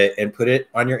picture of it and put it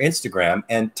on your Instagram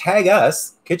and tag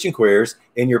us, Kitchen Queers,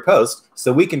 in your post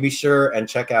so we can be sure and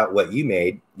check out what you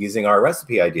made using our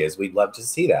recipe ideas. We'd love to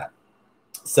see that.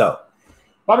 So,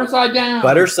 butter side down.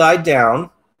 Butter side down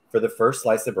for the first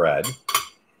slice of bread.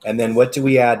 And then what do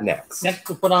we add next? Next,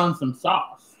 we'll put on some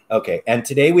sauce. Okay, and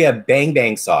today we have Bang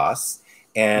Bang sauce.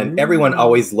 And everyone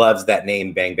always loves that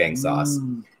name, Bang Bang sauce.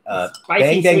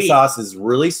 Bang Bang sauce is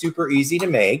really super easy to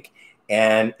make.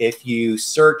 And if you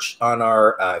search on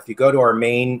if you go to our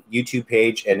main YouTube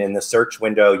page and in the search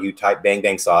window, you type Bang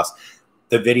Bang sauce,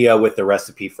 the video with the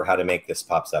recipe for how to make this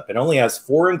pops up. It only has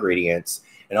 4 ingredients,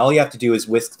 and all you have to do is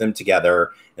whisk them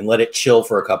together and let it chill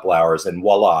for a couple hours, and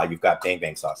voila, you've got Bang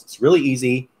Bang sauce. It's really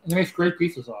easy. It makes great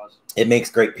pizza sauce. It makes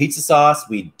great pizza sauce.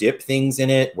 We dip things in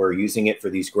it. We're using it for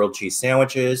these grilled cheese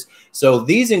sandwiches. So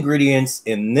these ingredients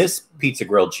in this pizza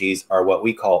grilled cheese are what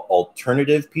we call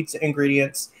alternative pizza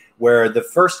ingredients. where the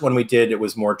first one we did, it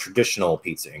was more traditional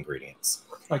pizza ingredients.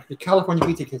 Like the California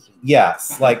Pizza Kitchen.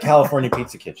 Yes, like California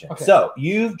Pizza Kitchen. Okay. So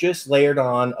you've just layered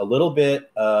on a little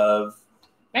bit of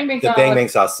Bang bang the sauce. bang bang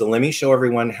sauce. So let me show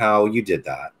everyone how you did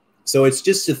that. So it's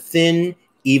just a thin,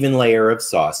 even layer of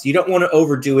sauce. You don't want to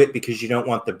overdo it because you don't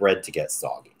want the bread to get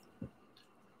soggy.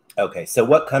 Okay, so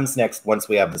what comes next once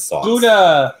we have the sauce?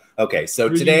 Gouda. Okay, so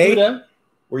today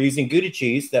we're using Gouda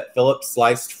cheese that Philip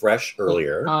sliced fresh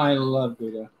earlier. I love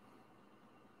Gouda.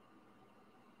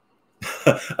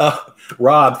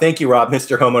 Rob, thank you, Rob,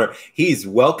 Mr. Homeowner. He's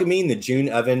welcoming the June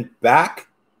oven back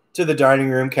to the dining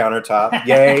room countertop.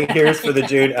 Yay, here's for the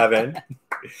June oven.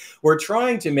 We're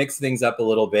trying to mix things up a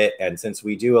little bit, and since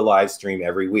we do a live stream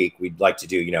every week, we'd like to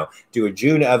do a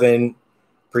June oven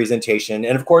presentation.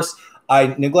 And of course,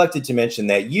 I neglected to mention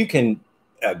that you can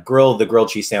grill the grilled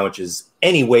cheese sandwiches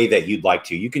any way that you'd like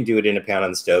to. You can do it in a pan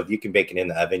on the stove. You can bake it in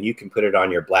the oven. You can put it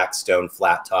on your Blackstone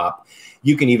flat top.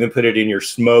 You can even put it in your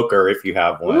smoker if you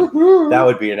have one. That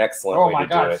would be an excellent way to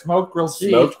do it. Oh my God, smoked grilled cheese.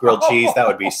 Smoked grilled cheese. That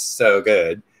would be so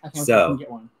good. I can get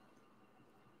one.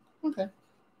 Okay.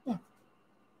 Yeah.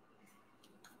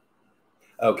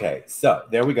 Okay, so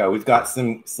there we go. We've got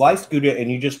some sliced Gouda,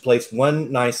 and you just placed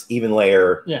one nice even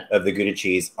layer of the Gouda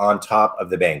cheese on top of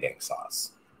the bang bang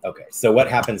sauce. Okay, so what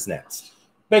happens next?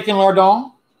 Bacon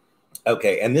lardon.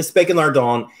 Okay, and this bacon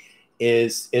lardon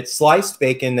it's sliced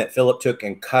bacon that Philip took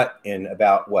and cut in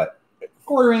about what?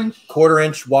 Quarter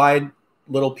inch wide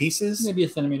little pieces. Maybe a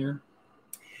centimeter.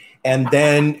 And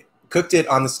then cooked it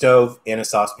on the stove in a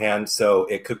saucepan so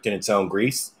it cooked in its own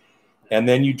grease. And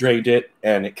then you drained it,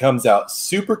 and it comes out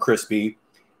super crispy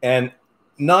and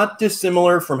not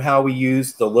dissimilar from how we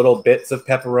use the little bits of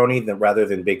pepperoni rather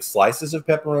than big slices of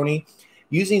pepperoni.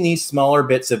 Using these smaller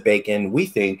bits of bacon, we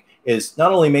think, is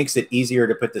not only makes it easier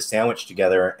to put the sandwich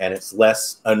together, and it's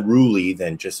less unruly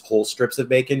than just whole strips of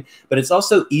bacon, but it's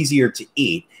also easier to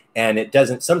eat. And it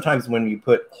doesn't, sometimes when you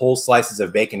put whole slices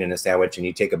of bacon in a sandwich and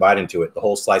you take a bite into it, the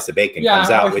whole slice of bacon comes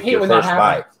out with your first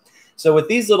bite. So with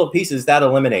these little pieces, that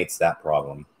eliminates that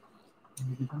problem.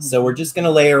 So we're just going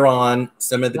to layer on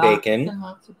some of the bacon.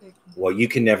 Lots of bacon. Well, you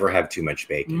can never have too much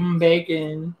bacon.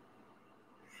 Bacon.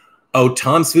 Oh,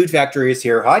 Tom's Food Factory is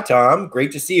here. Hi, Tom.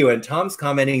 Great to see you. And Tom's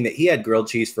commenting that he had grilled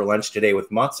cheese for lunch today with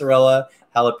mozzarella,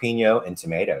 jalapeno, and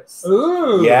tomatoes.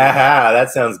 Ooh. Yeah,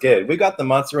 that sounds good. We got the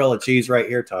mozzarella cheese right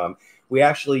here, Tom. We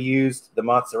actually used the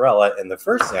mozzarella in the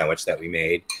first sandwich that we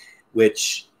made,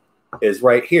 which is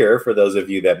right here for those of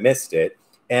you that missed it.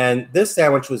 And this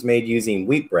sandwich was made using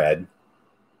wheat bread.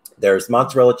 There's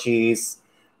mozzarella cheese,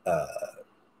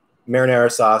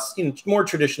 marinara sauce, more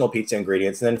traditional pizza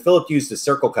ingredients. And then Philip used a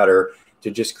circle cutter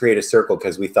to just create a circle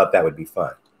because we thought that would be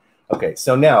fun. Okay,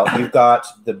 so now you've got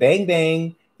the bang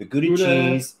bang, the Gouda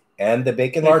cheese, and the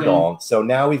bacon lardon. So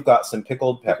now we've got some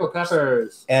pickled peppers. Pickled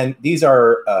peppers. And these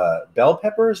are bell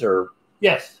peppers or?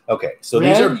 Yes. Okay, so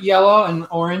red, these are yellow, and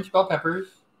orange bell peppers,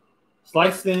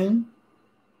 sliced thin.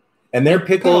 And they're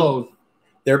pickled.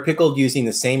 They're pickled using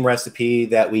the same recipe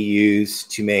that we use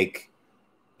to make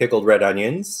pickled red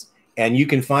onions. And you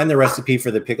can find the recipe for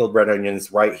the pickled red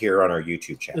onions right here on our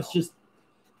YouTube channel. It's just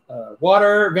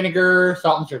water, vinegar,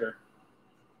 salt, and sugar.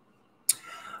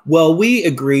 Well, we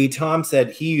agree. Tom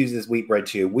said he uses wheat bread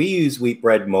too. We use wheat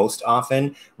bread most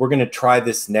often. We're going to try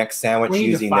this next sandwich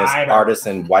using this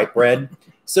artisan white bread.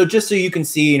 So just so you can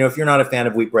see, if you're not a fan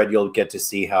of wheat bread, you'll get to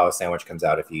see how a sandwich comes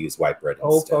out if you use white bread instead.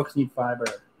 Old folks need fiber.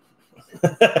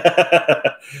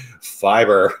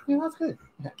 Fiber. Yeah, that's good.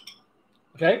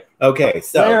 Okay. Okay,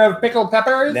 so layer of pickled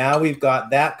peppers. Now we've got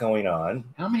that going on.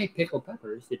 How many pickled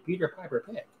peppers did Peter Piper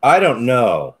pick? I don't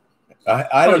know.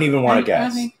 I don't even want to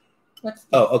guess.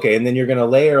 Oh, okay. And then you're going to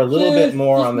layer a little bit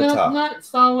more on the top. Not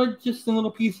solid, just in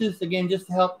little pieces, again, just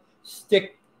to help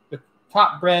stick the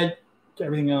top bread to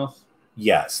everything else.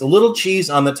 Yes, a little cheese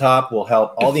on the top will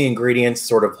help all the ingredients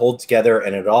sort of hold together,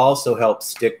 and it also helps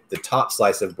stick the top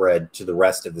slice of bread to the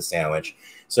rest of the sandwich,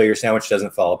 so your sandwich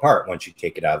doesn't fall apart once you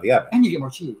take it out of the oven. And you get more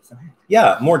cheese.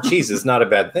 Yeah, more cheese is not a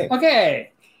bad thing.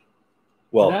 Okay.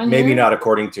 Well, maybe not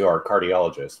according to our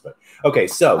cardiologist, but okay,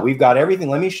 so we've got everything.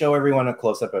 Let me show everyone a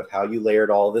close-up of how you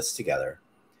layered all of this together.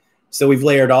 So we've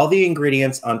layered all the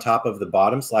ingredients on top of the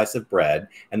bottom slice of bread,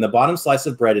 and the bottom slice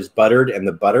of bread is buttered, and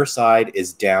the butter side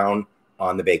is down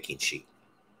on the baking sheet.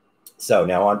 So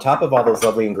now on top of all those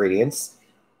lovely ingredients,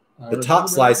 the top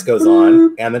slice goes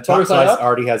on, and the top slice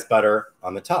already has butter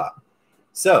on the top.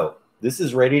 So this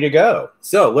is ready to go.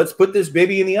 So let's put this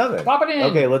baby in the oven. Pop it in.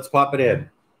 Okay, let's pop it in.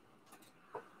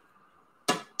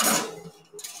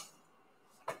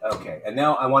 Okay, and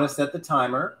now I want to set the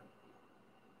timer.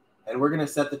 And we're going to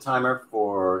set the timer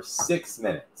for 6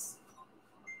 minutes.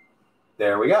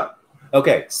 There we go.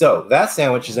 Okay, so that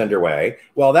sandwich is underway.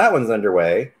 While that one's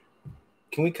underway,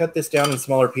 can we cut this down in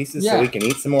smaller pieces so we can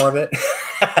eat some more of it?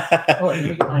 Oh, let me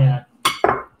get my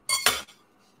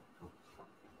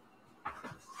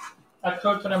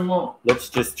Let's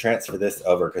just transfer this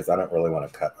over because I don't really want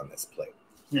to cut on this plate.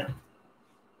 Yeah.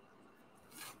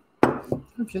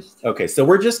 Okay, so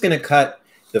we're just going to cut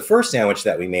the first sandwich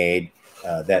that we made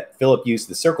that Philip used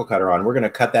the circle cutter on. We're going to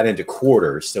cut that into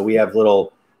quarters. So we have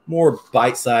little more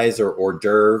bite-size or hors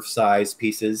d'oeuvre size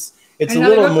pieces. It's a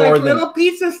little more than little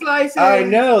pizza slices. I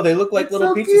know, they look like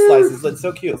little pizza slices. It's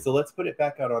so cute. So let's put it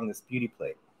back out on this beauty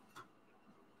plate.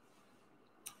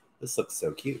 This looks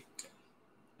so cute.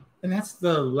 And that's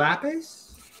the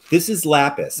lapis? This is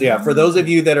lapis. Yeah, for those of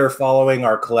you that are following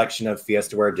our collection of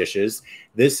Fiestaware dishes,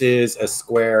 this is a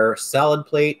square salad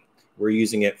plate. We're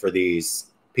using it for these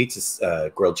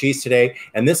pizza grilled cheese today,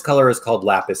 and this color is called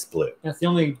lapis blue. That's the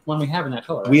only one we have in that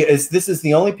color. Right? This is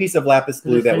the only piece of lapis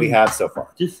blue that we have so far.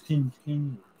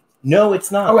 Discontinued. No, it's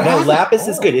not. No, lapis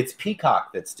is good. It's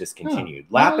peacock that's discontinued.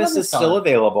 Lapis is still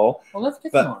available. Well, let's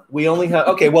get but more. We only have.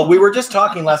 Okay, well, we were just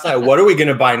talking last night. What are we going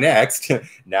to buy next?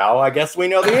 Now, I guess we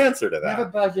know the answer to that. We have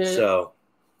a budget. So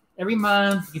every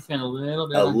month you can spend a little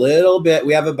bit. A little bit.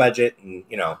 We have a budget, and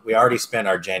we already spent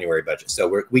our January budget,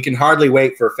 so we can hardly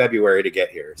wait for February to get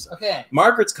here. So. Okay.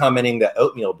 Margaret's commenting that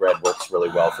oatmeal bread works really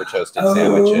well for toasted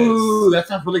sandwiches. Ooh, that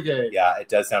sounds really good. Yeah, it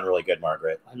does sound really good,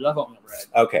 Margaret. I love oatmeal bread.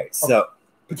 Okay, so.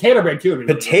 Potato bread too.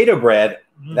 Potato bread,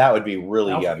 that would be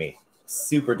really yummy.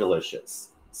 Super delicious.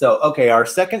 So, okay, our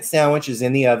second sandwich is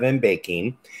in the oven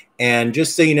baking. And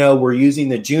just so you know, we're using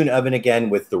the June oven again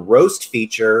with the roast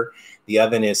feature. The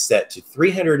oven is set to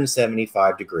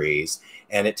 375 degrees,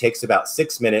 and it takes about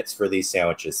 6 minutes for these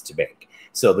sandwiches to bake.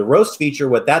 So the roast feature,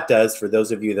 what that does, for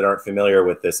those of you that aren't familiar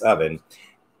with this oven,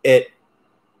 it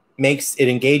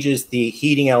engages the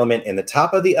heating element in the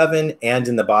top of the oven and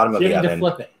in the bottom of the oven.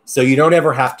 Flip it. So you don't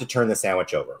ever have to turn the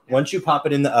sandwich over. Once you pop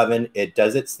it in the oven, it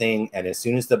does its thing. And as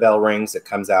soon as the bell rings, it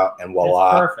comes out and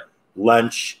voila,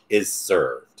 lunch is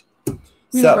served.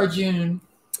 So June.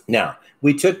 Now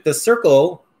we took the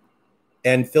circle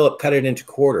and Philip cut it into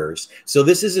quarters. So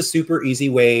this is a super easy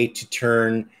way to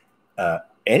turn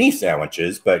any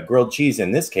sandwiches, but grilled cheese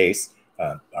in this case,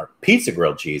 or pizza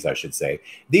grilled cheese, I should say.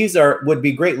 These would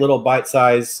be great little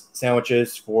bite-sized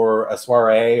sandwiches for a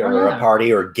soiree or a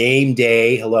party or game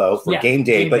day. Game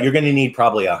day, but you're going to need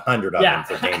probably 100 of them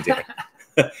for game day.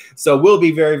 So we'll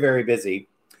be very, very busy.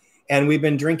 And we've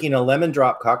been drinking a lemon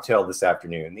drop cocktail this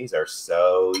afternoon. These are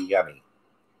so yummy.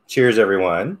 Cheers,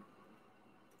 everyone.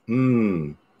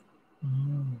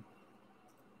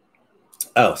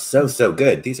 Oh, so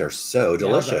good. These are so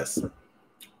delicious.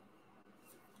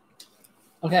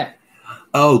 Okay.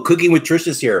 Oh, Cooking with Trish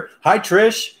is here. Hi,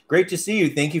 Trish. Great to see you.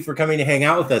 Thank you for coming to hang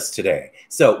out with us today.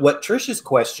 So what Trish's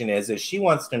question is she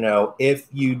wants to know, if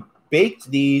you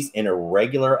baked these in a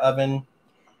regular oven,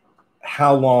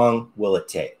 how long will it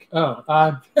take? Oh,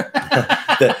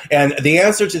 and the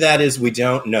answer to that is we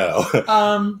don't know.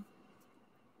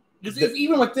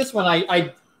 Even with this one,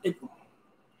 it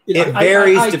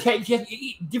varies.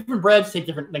 Different breads take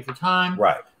different length of time.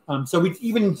 Right. So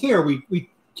we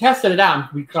tested it out and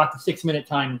we got the 6 minute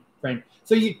time frame.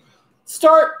 So you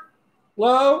start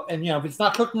low, and if it's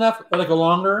not cooked enough, let it go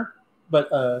longer. But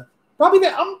probably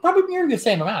nearly the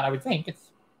same amount, I would think.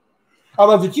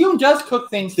 Although the June does cook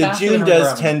things faster. The June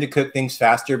does tend to cook things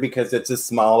faster because it's a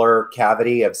smaller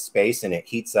cavity of space and it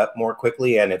heats up more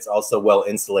quickly, and it's also well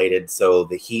insulated, so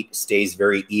the heat stays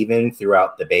very even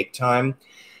throughout the bake time.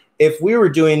 If we were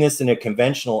doing this in a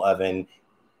conventional oven,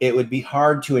 it would be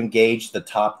hard to engage the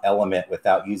top element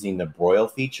without using the broil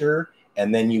feature,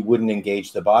 and then you wouldn't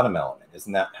engage the bottom element.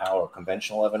 Isn't that how a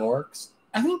conventional oven works?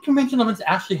 I think conventional ovens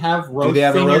actually have roast Do they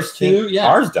have fingers a roast too. Yeah.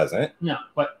 Ours doesn't. No,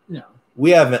 but no. We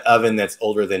have an oven that's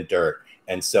older than dirt,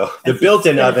 and so the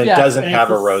built-in oven doesn't have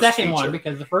a roast feature. Second one,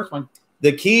 because the first one.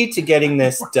 The key to getting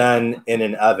this done in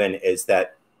an oven is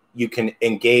that you can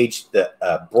engage the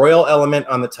broil element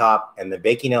on the top and the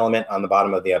baking element on the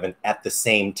bottom of the oven at the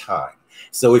same time.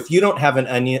 So if you don't have an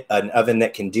oven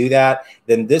that can do that,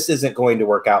 then this isn't going to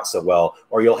work out so well,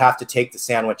 or you'll have to take the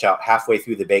sandwich out halfway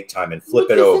through the bake time and flip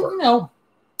it over.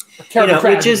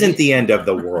 Which isn't the end of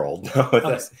the world.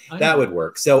 That would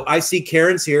work. So I see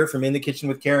Karen's here from In the Kitchen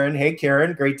with Karen. Hey,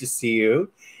 Karen, great to see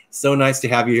you. So nice to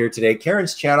have you here today.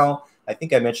 Karen's channel, I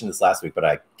think I mentioned this last week, but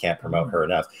I can't promote her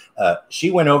enough.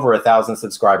 She went over 1,000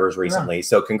 subscribers recently.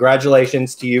 So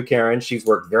congratulations to you, Karen. She's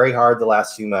worked very hard the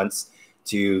last few months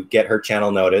to get her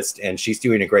channel noticed, and she's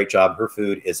doing a great job. Her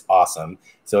food is awesome.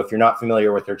 So if you're not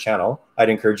familiar with her channel, I'd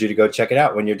encourage you to go check it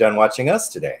out when you're done watching us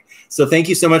today. So thank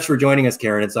you so much for joining us,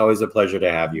 Karen. It's always a pleasure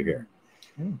to have you here.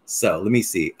 So let me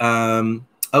see.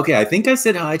 Okay, I think I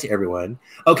said hi to everyone.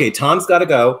 Okay, Tom's got to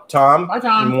go. Tom. Bye,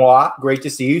 Tom. Mwah, great to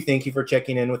see you. Thank you for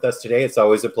checking in with us today. It's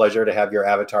always a pleasure to have your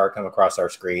avatar come across our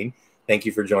screen. Thank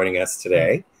you for joining us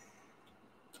today.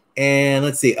 And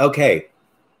let's see. Okay,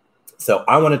 so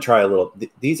I want to try a little.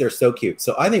 These are so cute.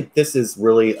 So I think this is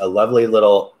really a lovely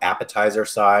little appetizer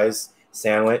size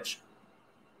sandwich.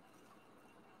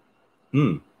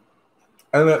 And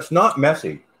it's not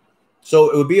messy.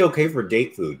 So it would be okay for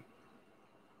date food.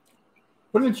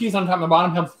 Putting the cheese on top and the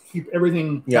bottom helps keep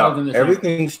everything. Yeah, in the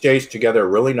everything stays together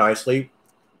really nicely.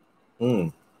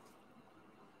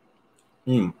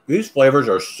 These flavors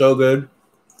are so good.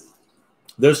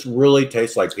 This really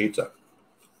tastes like pizza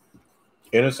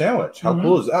in a sandwich. How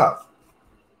cool is that?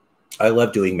 I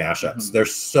love doing mashups. They're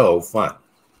so fun.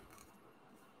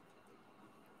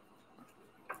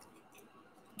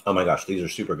 Oh my gosh, these are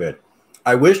super good.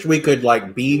 I wish we could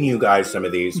like beam you guys some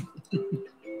of these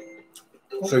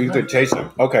so you could taste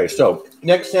them. Okay, so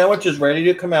next sandwich is ready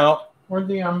to come out. Where's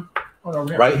the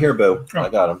Right here, boo. I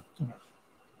got them.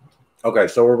 Okay,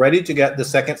 so we're ready to get the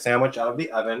second sandwich out of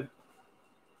the oven.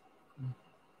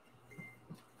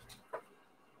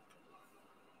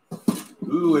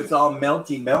 Ooh, it's all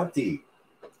melty, melty.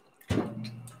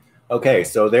 Okay,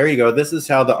 so there you go. This is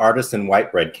how the artisan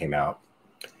white bread came out.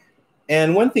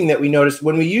 And one thing that we noticed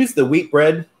when we use the wheat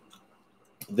bread,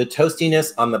 the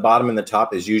toastiness on the bottom and the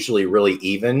top is usually really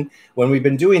even. When we've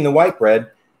been doing the white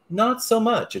bread, not so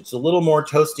much. It's a little more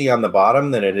toasty on the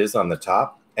bottom than it is on the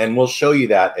top. And we'll show you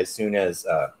that as soon as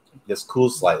this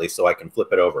cools slightly so I can flip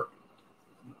it over.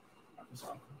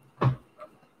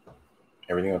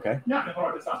 Everything okay? Yeah,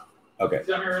 hold this on. Okay. It's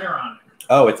got marinara on it.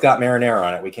 Oh, it's got marinara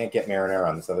on it. We can't get marinara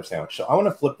on this other sandwich. So I want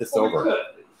to flip this over. Good.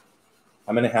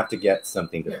 I'm going to have to get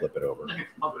something to flip it over. Okay,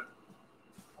 I'll do it.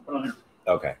 I'll put it on here.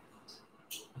 Okay.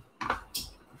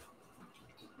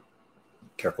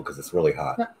 Careful because it's really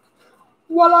hot.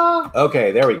 Voila!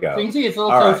 Okay, there we go. So you can see it's a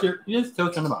little toastier. It is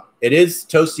toast on the bottom. It is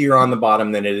toastier on the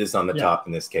bottom than it is on the top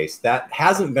in this case. That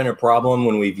hasn't been a problem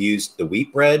when we've used the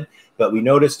wheat bread, but we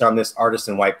noticed on this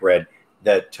artisan white bread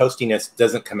that toastiness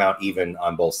doesn't come out even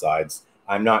on both sides.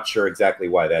 I'm not sure exactly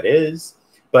why that is,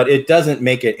 but it doesn't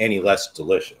make it any less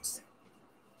delicious.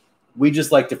 We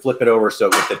just like to flip it over so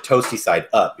with the toasty side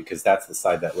up because that's the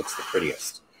side that looks the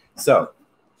prettiest. So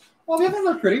well, the others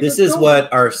look pretty. This is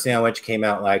what our sandwich came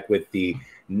out like with the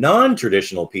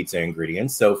non-traditional pizza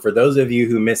ingredients. So for those of you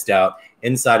who missed out,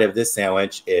 inside of this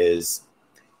sandwich is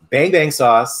bang bang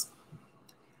sauce,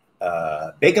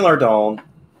 bacon lardon,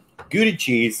 gouda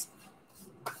cheese,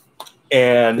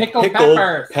 and pickled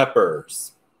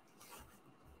peppers.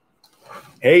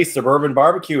 Hey, Suburban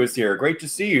Barbecue is here. Great to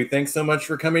see you. Thanks so much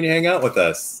for coming to hang out with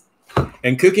us.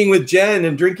 And Cooking with Jen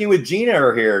and Drinking with Gina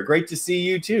are here. Great to see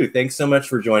you too. Thanks so much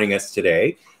for joining us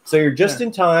today. So you're just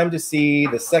in time to see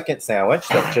the second sandwich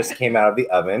that just came out of the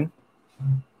oven.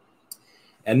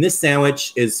 And this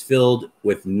sandwich is filled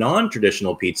with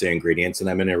non-traditional pizza ingredients. And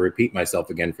I'm going to repeat myself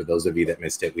again for those of you that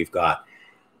missed it. We've got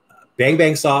bang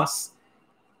bang sauce,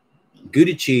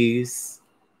 Gouda cheese,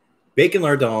 bacon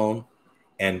lardon,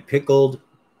 and pickled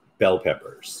bell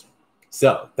peppers.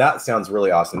 So that sounds really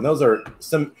awesome. Those are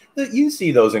some, you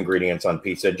see those ingredients on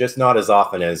pizza, just not as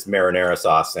often as marinara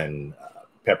sauce and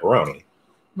pepperoni.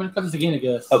 I'm going to cut this again, I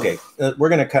guess. Okay, we're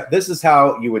going to cut, this is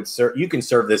how you would serve, you can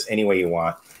serve this any way you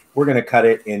want. We're going to cut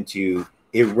it into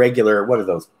irregular, what are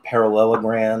those,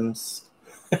 parallelograms?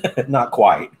 Not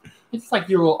quite. It's like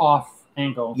your little off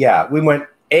angle. Yeah, we went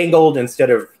angled instead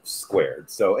of squared.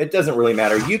 So it doesn't really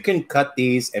matter. You can cut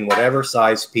these in whatever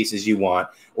size pieces you want,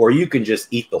 or you can just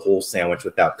eat the whole sandwich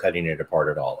without cutting it apart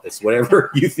at all. It's whatever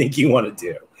you think you want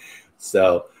to do.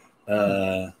 So,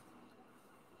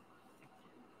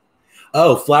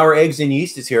 oh, Flour, Eggs, and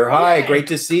Yeast is here. Hi, great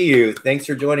to see you. Thanks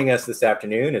for joining us this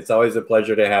afternoon. It's always a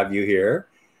pleasure to have you here.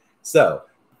 So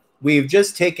we've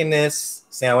just taken this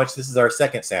sandwich. This is our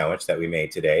second sandwich that we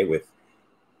made today with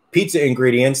pizza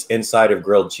ingredients inside of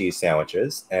grilled cheese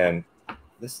sandwiches. And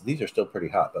these are still pretty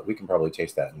hot, but we can probably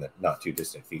taste that in the not too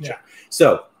distant future. Yeah.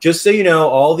 So just so you know,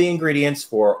 all the ingredients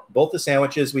for both the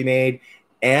sandwiches we made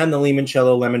and the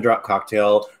Limoncello Lemon Drop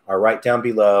Cocktail are right down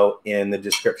below in the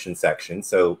description section.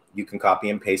 So you can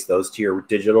copy and paste those to your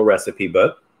digital recipe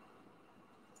book.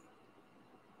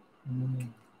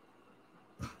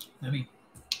 Yummy.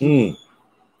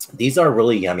 These are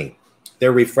really yummy.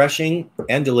 They're refreshing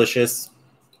and delicious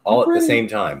all at the same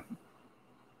time.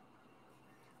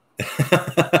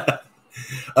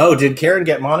 Oh, did Karen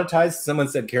get monetized? Someone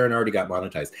said Karen already got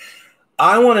monetized.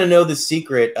 I want to know the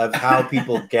secret of how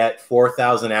people get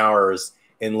 4,000 hours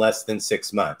in less than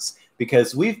 6 months,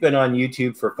 because we've been on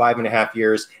YouTube for 5.5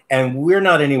 years and we're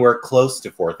not anywhere close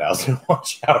to 4,000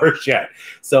 watch hours yet.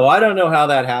 So I don't know how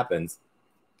that happens.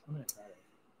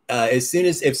 As soon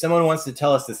as if someone wants to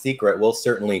tell us the secret, we'll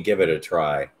certainly give it a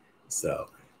try. So,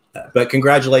 but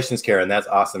congratulations, Karen. That's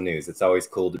awesome news. It's always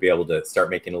cool to be able to start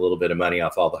making a little bit of money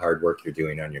off all the hard work you're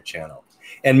doing on your channel.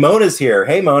 And Mona's here.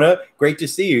 Hey, Mona, great to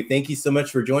see you. Thank you so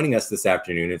much for joining us this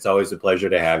afternoon. It's always a pleasure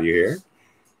to have you here.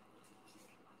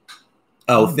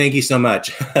 Oh, thank you so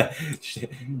much.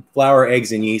 Flour,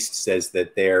 Eggs, and Yeast says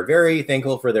that they're very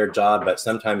thankful for their job, but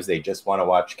sometimes they just want to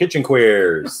watch Kitchen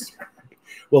Queers.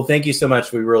 Well, thank you so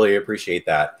much. We really appreciate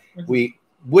that. We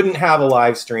wouldn't have a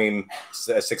live stream,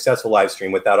 a successful live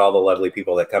stream, without all the lovely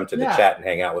people that come to the chat and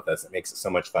hang out with us. It makes it so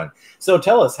much fun. So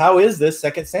tell us, how is this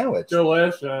second sandwich?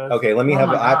 Delicious. Okay, let me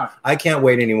I can't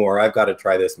wait anymore. I've got to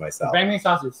try this myself. The bang bang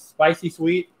sauce is spicy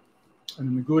sweet, and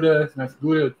then the gouda is nice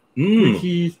gouda,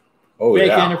 cheese,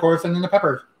 bacon, of course, and then the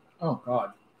peppers. Oh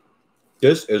God,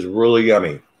 this is really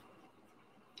yummy.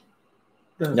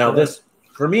 Now this,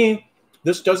 for me,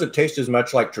 this doesn't taste as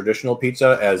much like traditional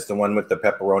pizza as the one with the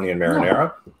pepperoni and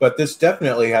marinara, but this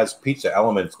definitely has pizza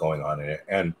elements going on in it.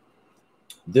 And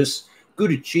this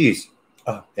Gouda cheese,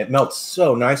 it melts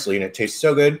so nicely and it tastes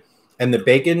so good. And the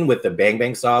bacon with the bang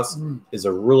bang sauce is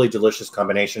a really delicious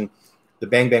combination. The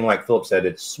bang bang, like Philip said,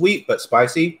 it's sweet but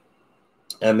spicy.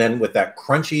 And then with that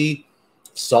crunchy,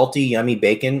 salty, yummy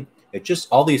bacon, it just,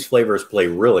 all these flavors play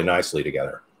really nicely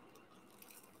together.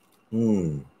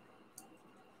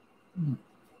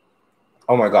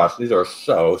 Oh my gosh, these are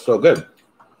so good.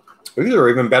 These are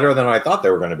even better than I thought they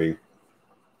were going to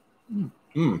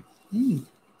be.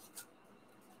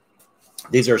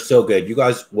 These are so good. You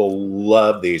guys will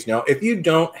love these. Now, if you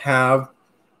don't have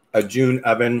a June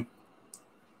oven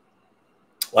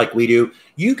like we do,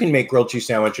 you can make grilled cheese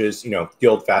sandwiches, you know, the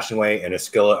old-fashioned way in a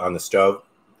skillet on the stove.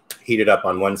 Heat it up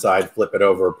on one side, flip it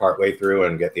over partway through,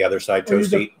 and get the other side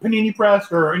toasty. Panini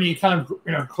press or any kind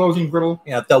of closing griddle.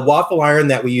 Yeah, the waffle iron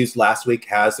that we used last week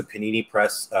has a panini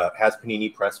press,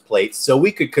 plates, so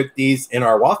we could cook these in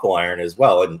our waffle iron as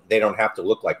well, and they don't have to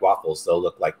look like waffles; they'll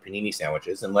look like panini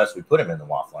sandwiches unless we put them in the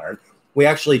waffle iron. We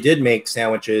actually did make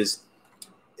sandwiches,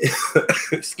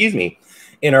 excuse me,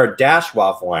 in our Dash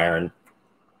waffle iron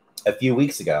a few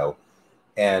weeks ago.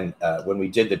 And when we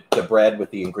did the bread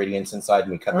with the ingredients inside,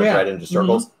 and we cut the bread into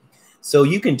circles. So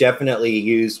you can definitely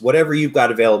use whatever you've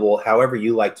got available, however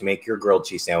you like to make your grilled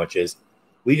cheese sandwiches.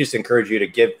 We just encourage you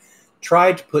to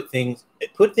try to put things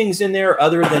in there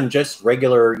other than just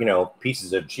regular, you know,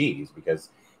 pieces of cheese, because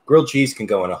grilled cheese can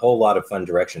go in a whole lot of fun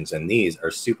directions, and these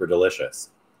are super delicious.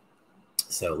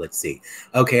 So let's see.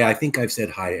 Okay, I think I've said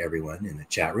hi to everyone in the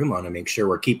chat room. I want to make sure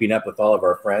we're keeping up with all of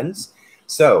our friends.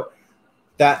 So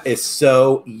that is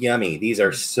so yummy. These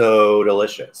are so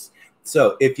delicious.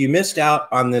 So if you missed out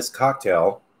on this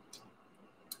cocktail,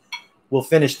 we'll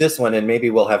finish this one and maybe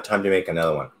we'll have time to make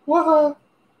another one.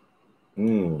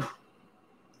 Woohoo!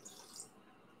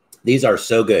 These are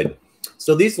so good.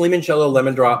 So these limoncello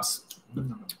lemon drops,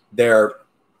 they're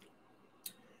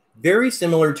very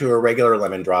similar to a regular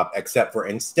lemon drop, except for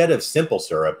instead of simple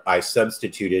syrup, I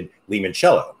substituted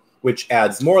limoncello, which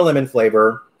adds more lemon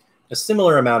flavor, a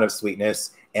similar amount of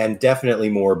sweetness, and definitely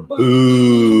more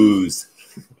booze.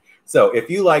 So if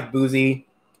you like boozy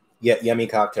yet yummy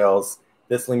cocktails,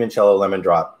 this limoncello lemon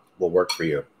drop will work for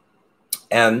you.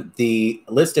 And the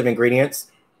list of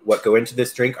ingredients, what go into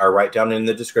this drink, are right down in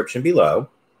the description below.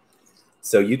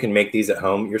 So you can make these at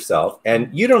home yourself. And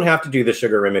you don't have to do the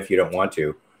sugar rim if you don't want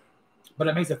to. But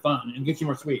it makes it fun and gets you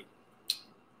more sweet.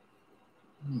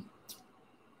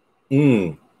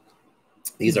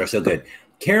 These are so good.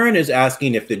 Karen is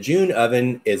asking if the June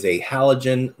oven is a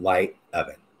halogen light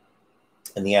oven.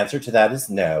 And the answer to that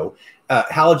is no.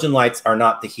 Halogen lights are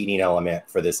not the heating element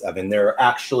for this oven. They're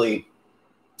actually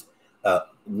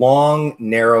long,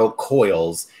 narrow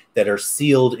coils that are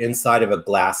sealed inside of a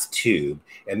glass tube.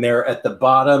 And they're at the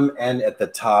bottom and at the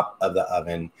top of the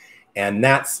oven. And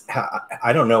that's how,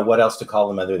 I don't know what else to call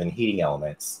them other than heating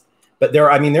elements. But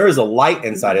there is a light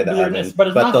inside of the oven,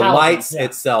 but the lights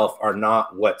itself are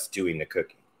not what's doing the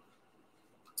cooking.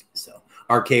 So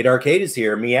Arcade is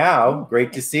here. Meow.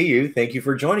 Great to see you. Thank you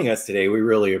for joining us today. We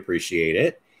really appreciate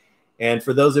it. And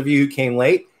for those of you who came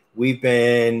late, we've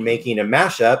been making a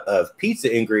mashup of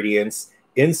pizza ingredients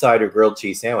inside of grilled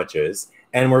cheese sandwiches,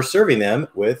 and we're serving them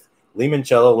with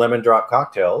Limoncello Lemon Drop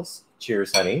Cocktails.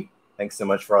 Cheers, honey. Thanks so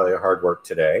much for all your hard work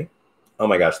today. Oh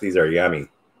my gosh, these are yummy.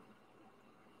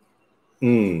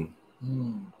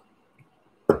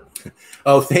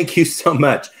 Oh, thank you so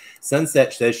much.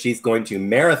 Sunset says she's going to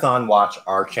marathon watch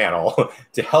our channel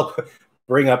to help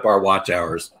bring up our watch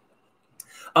hours.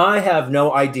 I have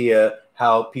no idea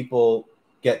how people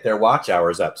get their watch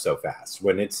hours up so fast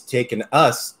when it's taken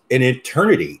us an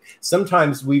eternity.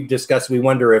 Sometimes we've discussed, we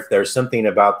wonder if there's something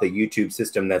about the YouTube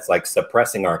system that's like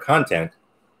suppressing our content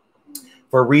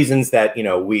for reasons that, you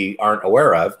know, we aren't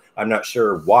aware of. I'm not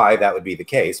sure why that would be the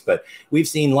case, but we've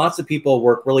seen lots of people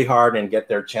work really hard and get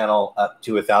their channel up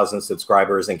to 1,000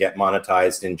 subscribers and get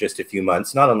monetized in just a few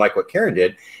months, not unlike what Karen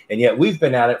did. And yet we've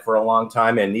been at it for a long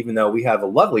time. And even though we have a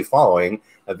lovely following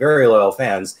of very loyal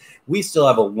fans, we still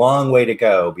have a long way to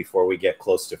go before we get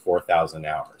close to 4,000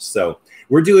 hours. So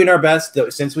we're doing our best.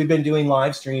 Since we've been doing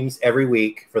live streams every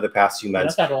week for the past few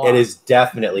months, it is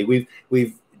definitely,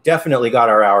 we've definitely got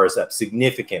our hours up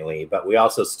significantly, but we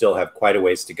also still have quite a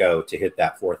ways to go to hit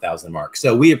that 4,000 mark.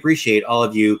 So we appreciate all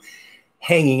of you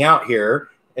hanging out here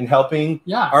and helping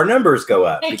our numbers go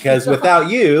up, because without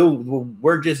you,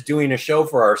 we're just doing a show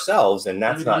for ourselves, and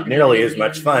that's not nearly as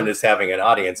much fun as having an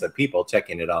audience of people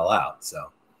checking it all out.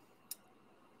 So,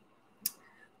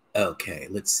 okay,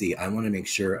 let's see. I want to make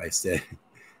sure I said,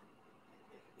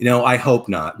 you know, I hope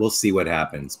not. We'll see what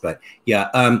happens. But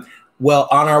yeah, well,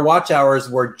 on our watch hours,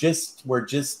 we're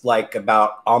just like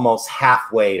about almost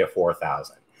halfway to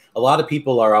 4,000. A lot of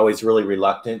people are always really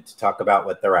reluctant to talk about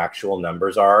what their actual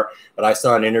numbers are. But I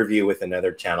saw an interview with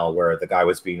another channel where the guy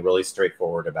was being really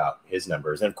straightforward about his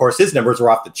numbers. And of course, his numbers were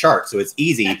off the chart. So it's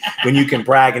easy when you can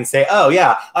brag and say, oh,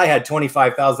 yeah, I had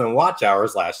 25,000 watch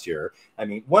hours last year. I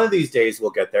mean, one of these days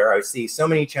we'll get there. I see so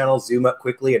many channels zoom up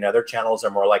quickly, and other channels are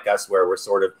more like us, where we're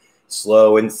sort of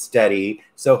slow and steady.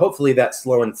 So hopefully that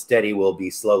slow and steady will be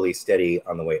slowly steady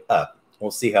on the way up.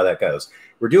 We'll see how that goes.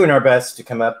 We're doing our best to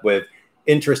come up with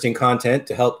interesting content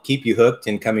to help keep you hooked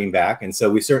and coming back. And so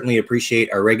we certainly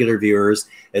appreciate our regular viewers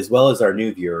as well as our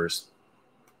new viewers.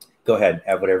 Go ahead,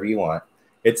 have whatever you want.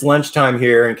 It's lunchtime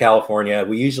here in California.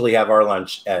 We usually have our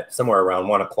lunch at somewhere around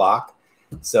 1 o'clock.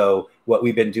 So what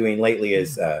we've been doing lately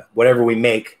is whatever we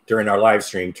make during our live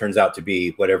stream turns out to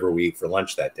be whatever we eat for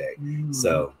lunch that day.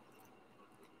 So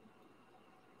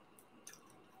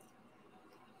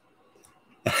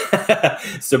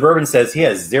Suburban says he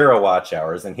has 0 watch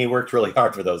hours and he worked really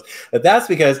hard for those. But that's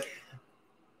because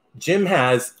Jim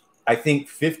has, I think,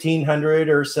 1,500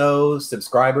 or so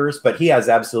subscribers, but he has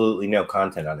absolutely no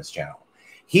content on his channel.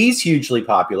 He's hugely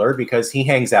popular because he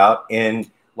hangs out in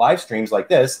live streams like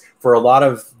this for a lot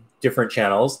of different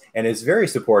channels and is very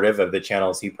supportive of the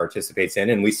channels he participates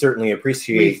in. And we certainly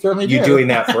appreciate you doing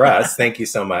that for us. Thank you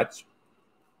so much.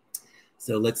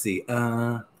 So let's see.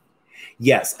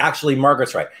 Yes, actually,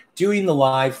 Margaret's right. Doing the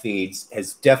live feeds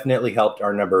has definitely helped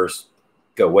our numbers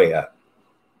go way up.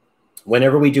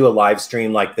 Whenever we do a live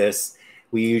stream like this,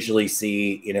 we usually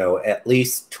see, you know, at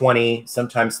least 20,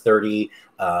 sometimes 30.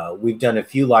 We've done a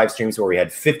few live streams where we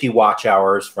had 50 watch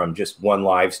hours from just one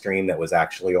live stream that was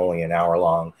actually only an hour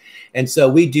long. And so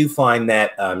we do find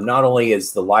that not only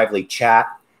is the lively chat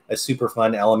a super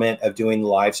fun element of doing the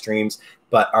live streams,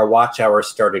 but our watch hours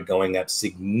started going up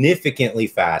significantly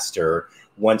faster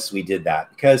once we did that,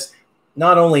 because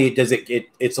not only does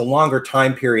it's a longer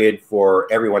time period for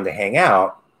everyone to hang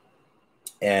out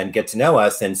and get to know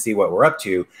us and see what we're up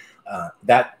to.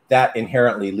 That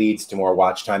inherently leads to more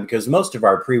watch time, because most of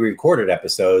our pre-recorded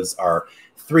episodes are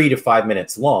 3 to 5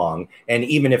 minutes long. And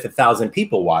even if 1,000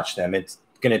 people watch them, it's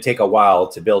going to take a while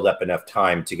to build up enough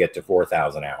time to get to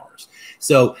 4,000 hours.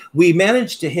 So we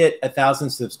managed to hit 1,000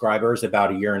 subscribers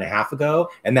about 1.5 years ago.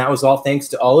 And that was all thanks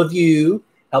to all of you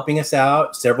helping us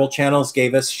out. Several channels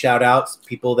gave us shout outs.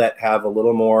 People that have a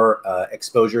little more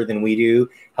exposure than we do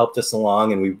helped us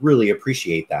along. And we really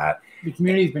appreciate that. The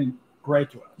community's been great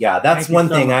to us. Yeah, that's one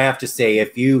thing I have to say.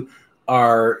 If you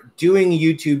are doing a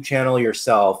YouTube channel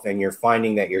yourself and you're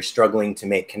finding that you're struggling to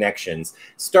make connections,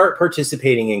 start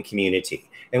participating in community.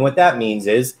 And what that means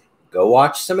is go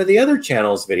watch some of the other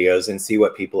channels' videos and see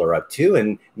what people are up to,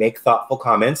 and make thoughtful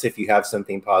comments if you have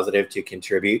something positive to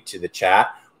contribute to the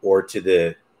chat or to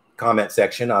the comment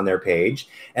section on their page.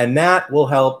 And that will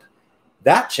help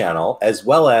that channel, as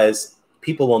well as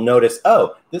people will notice,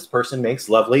 oh, this person makes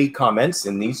lovely comments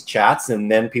in these chats, and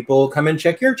then people will come and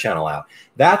check your channel out.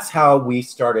 That's how we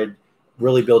started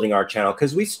really building our channel,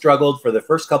 because we struggled for the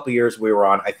first couple of years we were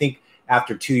on. I think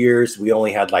after 2 years, we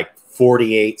only had like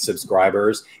 48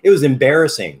 subscribers. It was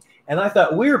embarrassing. And I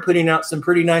thought we were putting out some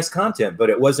pretty nice content, but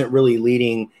it wasn't really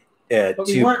leading but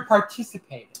we weren't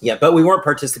participating. Yeah, but we weren't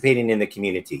participating in the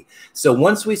community. So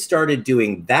once we started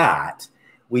doing that,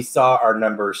 we saw our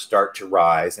numbers start to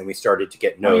rise, and we started to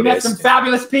get noticed. We met some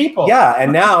fabulous people. Yeah,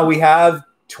 and now we have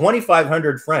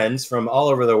 2,500 friends from all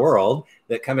over the world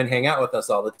that come and hang out with us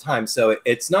all the time. So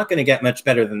it's not going to get much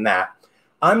better than that.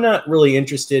 I'm not really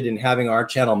interested in having our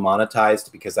channel monetized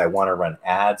because I want to run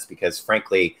ads, because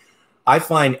frankly, I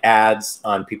find ads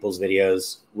on people's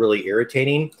videos really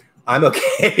irritating. I'm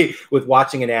okay with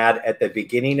watching an ad at the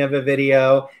beginning of a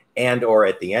video and or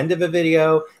at the end of a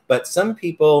video, but some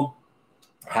people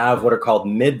have what are called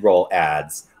mid-roll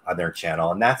ads on their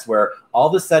channel, and that's where all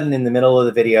of a sudden in the middle of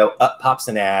the video up pops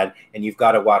an ad, and you've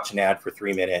got to watch an ad for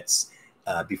 3 minutes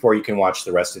before you can watch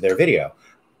the rest of their video.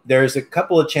 There's a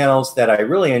couple of channels that I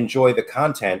really enjoy the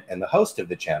content and the host of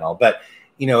the channel, but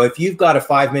you know, if you've got a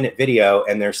 5-minute video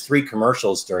and there's 3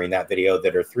 commercials during that video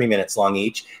that are 3 minutes long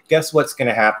each, guess what's going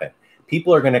to happen?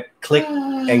 People are going to click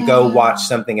and go watch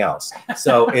something else.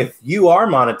 So if you are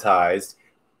monetized,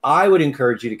 I would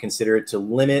encourage you to consider it to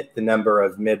limit the number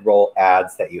of mid-roll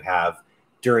ads that you have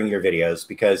during your videos,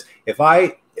 because if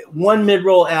one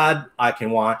mid-roll ad I can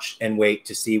watch and wait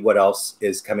to see what else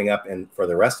is coming up and for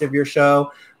the rest of your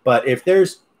show. But if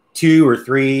there's 2 or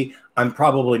 3, I'm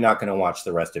probably not going to watch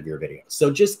the rest of your video.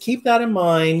 So just keep that in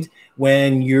mind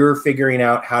when you're figuring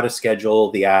out how to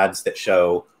schedule the ads that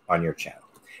show on your channel.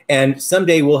 And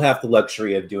someday we'll have the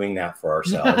luxury of doing that for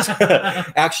ourselves.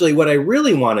 Actually, what I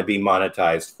really want to be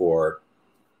monetized for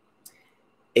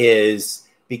is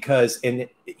because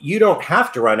you don't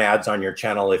have to run ads on your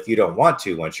channel if you don't want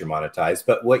to once you're monetized.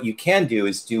 But what you can do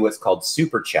is do what's called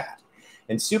super chat.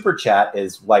 And super chat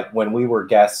is like when we were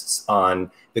guests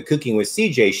on the Cooking with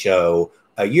CJ show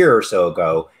a year or so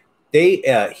ago.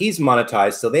 He's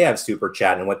monetized, so they have super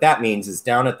chat. And what that means is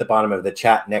down at the bottom of the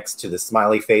chat next to the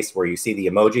smiley face where you see the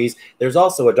emojis, there's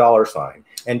also a $sign.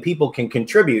 And people can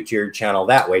contribute to your channel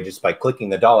that way just by clicking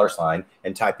the $sign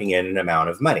and typing in an amount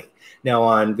of money. Now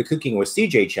on the Cooking with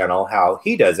CJ channel, how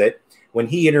he does it, when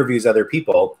he interviews other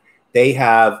people, they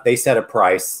set a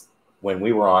price. When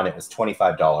we were on, it was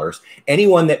 $25.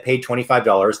 Anyone that paid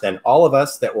 $25, then all of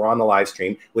us that were on the live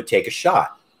stream would take a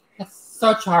shot. That's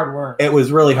such hard work. It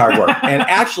was really hard work. And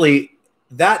actually,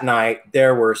 that night,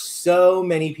 there were so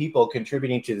many people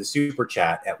contributing to the super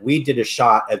chat that we did a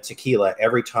shot of tequila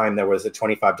every time there was a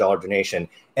 $25 donation.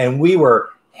 And we were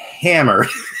hammered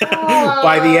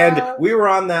by the end. We were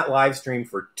on that live stream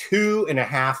for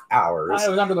 2.5 hours. I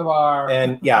was under the bar.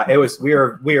 And yeah, it was, we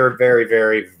were very,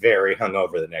 very, very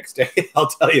hungover the next day. I'll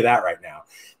tell you that right now.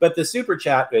 But the super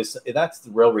chat that's the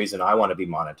real reason I want to be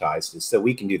monetized, is so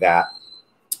we can do that.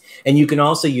 And you can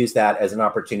also use that as an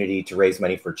opportunity to raise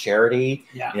money for charity.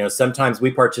 Yeah. You know, sometimes we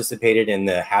participated in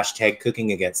the hashtag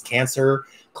Cooking Against Cancer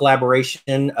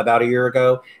collaboration about a year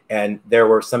ago. And there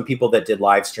were some people that did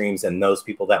live streams, and those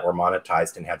people that were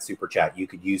monetized and had super chat, you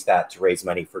could use that to raise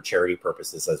money for charity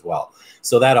purposes as well.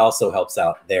 So that also helps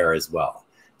out there as well.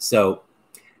 So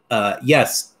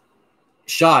yes,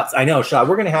 shots. I know we're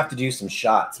going to have to do some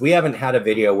shots. We haven't had a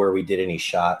video where we did any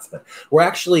shots, but we're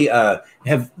actually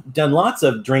have done lots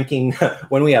of drinking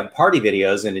when we have party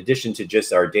videos in addition to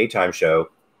just our daytime show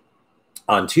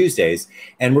on Tuesdays.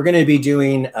 And we're going to be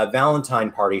doing a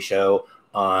Valentine party show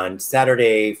on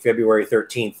Saturday, February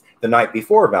 13th, the night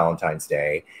before Valentine's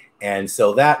Day. And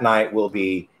so that night we'll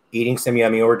be eating some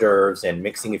yummy hors d'oeuvres and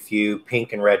mixing a few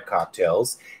pink and red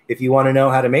cocktails. If you want to know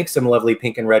how to make some lovely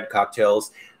pink and red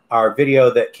cocktails, our video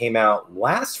that came out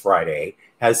last Friday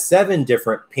has 7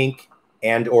 different pink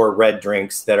and or red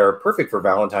drinks that are perfect for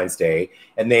Valentine's Day.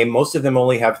 And most of them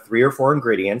only have 3 or 4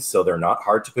 ingredients, so they're not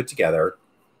hard to put together.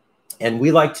 And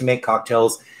we like to make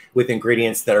cocktails with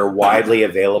ingredients that are widely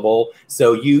available.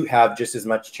 So you have just as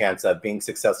much chance of being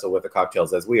successful with the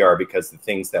cocktails as we are, because the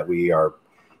things that we are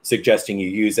suggesting you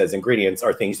use as ingredients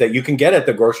are things that you can get at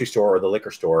the grocery store or the liquor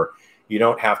store. You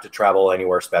don't have to travel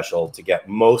anywhere special to get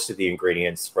most of the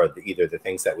ingredients for either the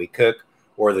things that we cook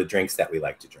or the drinks that we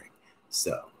like to drink.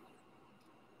 So,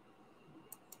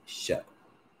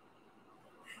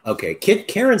 okay,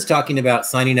 Karen's talking about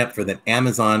signing up for the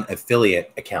Amazon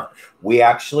affiliate account. We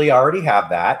actually already have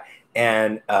that.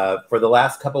 And for the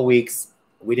last couple weeks,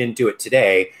 we didn't do it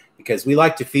today because we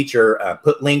like to feature,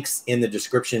 put links in the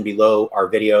description below our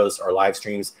videos, our live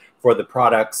streams, for the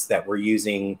products that we're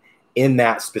using in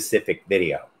that specific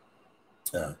video.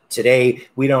 Today,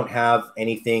 we don't have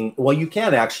anything. Well, you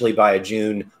can actually buy a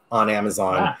June on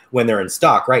Amazon when they're in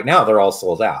stock. Right now, they're all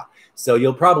sold out. So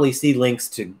you'll probably see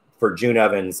links for June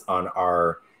ovens on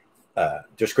our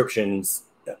descriptions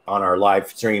on our live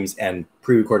streams and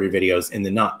pre-recorded videos in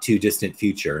the not too distant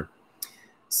future.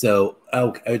 So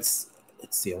let's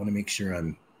see. I want to make sure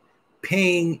I'm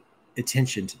paying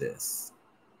attention to this.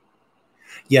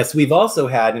 Yes, we've also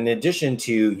had, in addition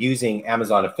to using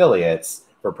Amazon affiliates,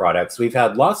 for products. We've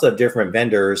had lots of different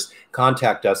vendors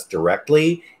contact us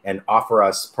directly and offer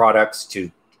us products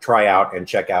to try out and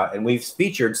check out. And we've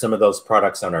featured some of those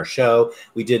products on our show.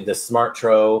 We did the Smart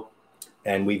Tro,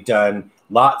 and we've done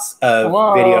lots of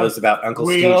videos about Uncle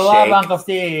Steve's shake. We love Uncle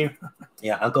Steve.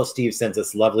 Yeah, Uncle Steve sends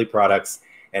us lovely products,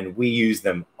 and we use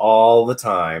them all the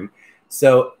time.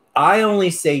 So I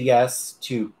only say yes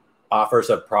to offers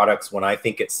of products when I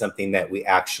think it's something that we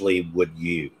actually would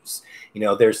use. You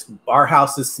know, our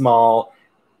house is small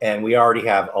and we already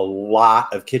have a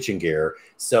lot of kitchen gear.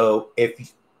 So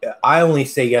if I only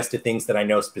say yes to things that I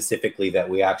know specifically that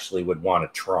we actually would want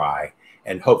to try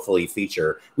and hopefully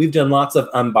feature. We've done lots of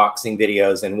unboxing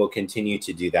videos and we'll continue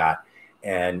to do that.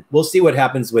 And we'll see what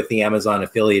happens with the Amazon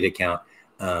affiliate account.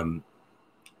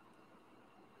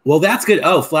 Well, that's good.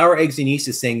 Oh, Flour, Eggs, and Yeast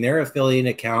is saying their affiliate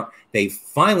account, they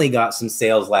finally got some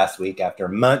sales last week after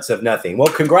months of nothing.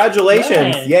 Well,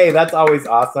 congratulations. Yay, that's always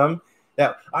awesome.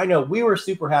 That I know we were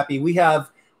super happy. We have,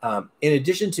 in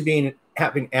addition to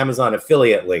having Amazon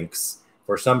affiliate links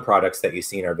for some products that you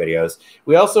see in our videos,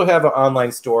 we also have an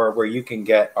online store where you can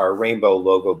get our rainbow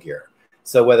logo gear.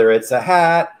 So whether it's a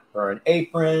hat or an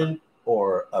apron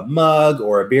or a mug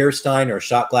or a beer stein or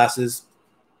shot glasses,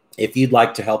 if you'd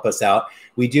like to help us out,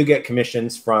 we do get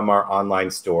commissions from our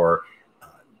online store.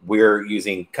 We're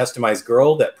using Customized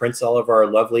Girl that prints all of our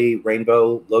lovely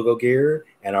rainbow logo gear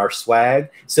and our swag.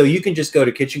 So you can just go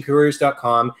to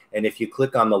kitchencouriers.com, and if you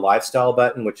click on the lifestyle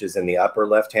button, which is in the upper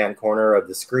left-hand corner of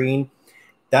the screen,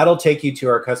 that'll take you to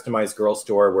our Customized Girl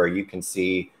store where you can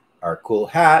see our cool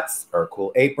hats, our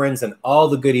cool aprons, and all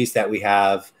the goodies that we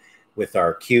have with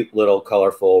our cute little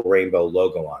colorful rainbow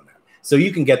logo on them. So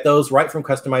you can get those right from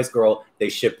Customized Girl. They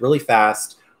ship really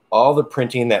fast. All the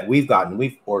printing that we've gotten,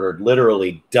 we've ordered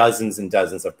literally dozens and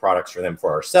dozens of products for them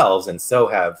for ourselves, and so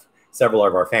have several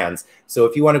of our fans. So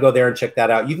if you want to go there and check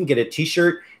that out, you can get a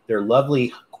t-shirt. They're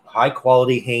lovely,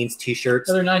 high-quality Hanes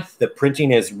t-shirts. Oh, they're nice. The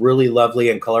printing is really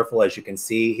lovely and colorful, as you can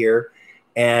see here,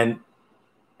 and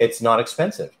it's not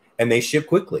expensive, and they ship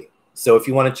quickly. So if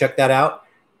you want to check that out,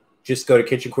 just go to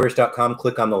kitchencouriers.com,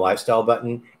 click on the lifestyle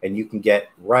button, and you can get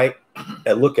right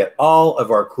a look at all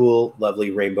of our cool,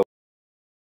 lovely rainbow.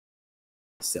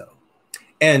 So,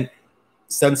 and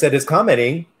Sunset is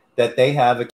commenting that they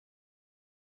have a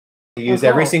use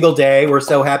every single day. We're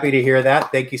so happy to hear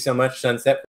that. Thank you so much,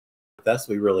 Sunset, with us.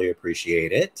 We really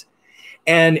appreciate it.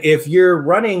 And if you're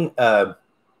running a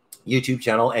YouTube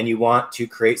channel and you want to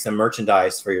create some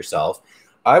merchandise for yourself,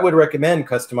 I would recommend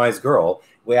Customized Girl.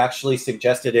 We actually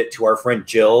suggested it to our friend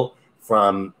Jill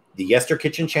from the Yester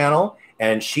Kitchen channel,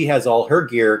 and she has all her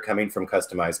gear coming from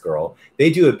Customized Girl.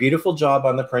 They do a beautiful job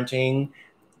on the printing.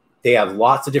 They have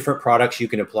lots of different products. You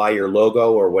can apply your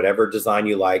logo or whatever design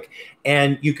you like,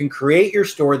 and you can create your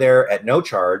store there at no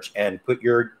charge and put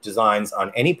your designs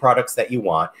on any products that you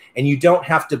want, and you don't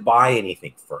have to buy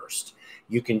anything first.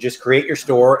 You can just create your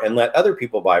store and let other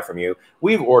people buy from you.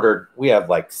 We have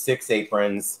like 6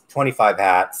 aprons, 25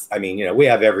 hats. I mean, you know, we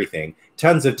have everything.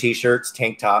 Tons of t-shirts,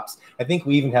 tank tops. I think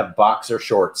we even have boxer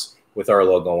shorts with our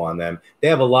logo on them. They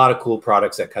have a lot of cool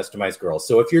products at Customized Girl.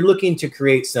 So if you're looking to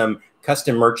create some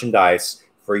custom merchandise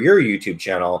for your YouTube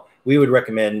channel, we would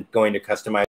recommend going to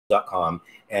customized.com.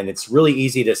 And it's really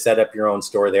easy to set up your own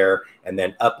store there and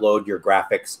then upload your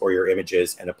graphics or your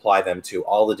images and apply them to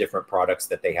all the different products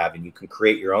that they have. And you can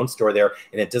create your own store there,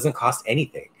 and it doesn't cost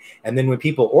anything. And then when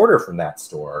people order from that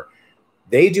store,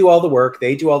 they do all the work,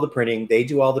 they do all the printing, they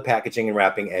do all the packaging and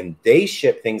wrapping, and they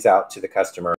ship things out to the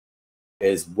customer.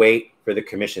 Is wait for the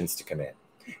commissions to come in.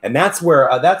 And that's where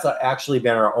that's actually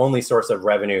been our only source of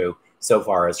revenue so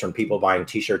far, is from people buying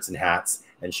t-shirts and hats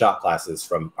and shot glasses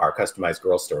from our Customized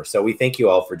Girl store. So we thank you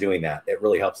all for doing that. It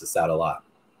really helps us out a lot.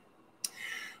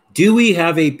 Do we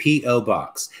have a P.O.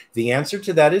 box? The answer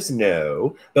to that is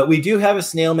no, but we do have a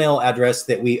snail mail address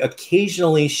that we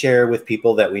occasionally share with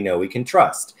people that we know we can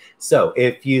trust. So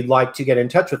if you'd like to get in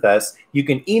touch with us, you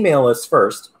can email us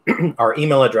first. Our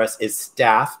email address is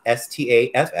staff,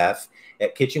 S-T-A-F-F,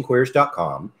 at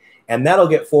kitchencouriers.com. And that'll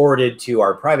get forwarded to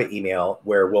our private email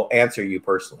where we'll answer you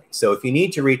personally. So if you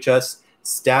need to reach us,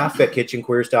 staff at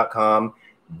kitchencouriers.com.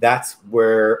 That's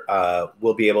where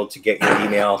we'll be able to get your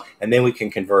email, and then we can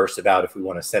converse about if we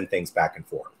want to send things back and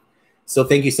forth. So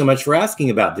thank you so much for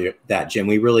asking about that, Jim.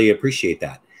 We really appreciate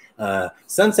that.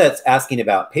 Sunset's asking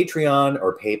about Patreon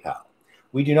or PayPal.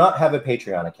 We do not have a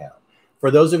Patreon account.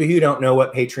 For those of you who don't know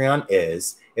what Patreon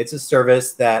is, it's a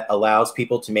service that allows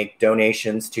people to make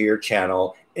donations to your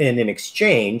channel, and in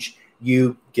exchange,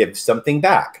 you give something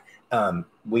back.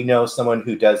 We know someone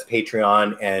who does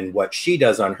Patreon, and what she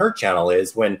does on her channel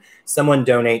is when someone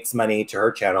donates money to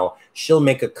her channel, she'll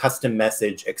make a custom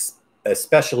message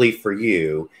especially for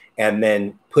you, and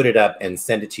then put it up and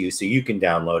send it to you so you can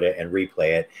download it and replay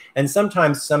it. And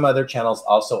sometimes some other channels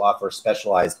also offer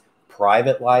specialized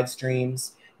private live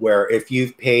streams where if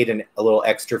you've paid a little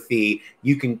extra fee,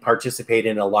 you can participate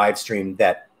in a live stream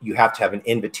that you have to have an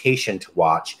invitation to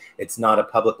watch. It's not a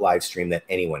public live stream that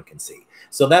anyone can see.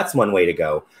 So that's one way to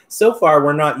go. So far,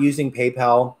 we're not using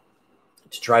PayPal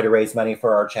to try to raise money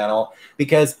for our channel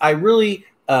because I really,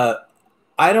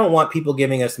 I don't want people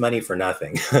giving us money for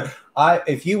nothing.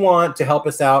 If you want to help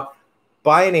us out,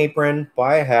 buy an apron,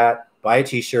 buy a hat, buy a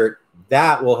t-shirt.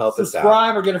 That will help us out.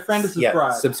 Subscribe or get a friend to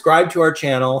subscribe. Yeah, subscribe to our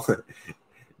channel.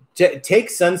 Take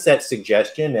Sunset's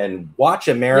suggestion and watch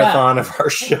a marathon of our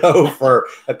show for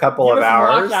a couple of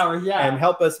hours, and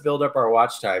help us build up our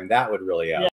watch time. That would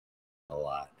really help a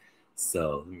lot.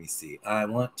 So let me see. I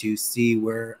want to see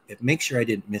make sure I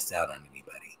didn't miss out on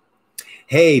anybody.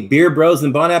 Hey, Beer Bros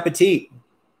and Bon Appetit.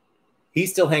 He's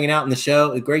still hanging out in the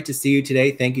show. Great to see you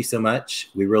today. Thank you so much.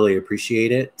 We really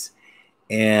appreciate it.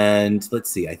 And let's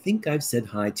see. I think I've said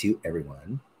hi to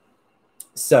everyone.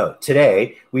 So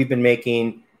today we've been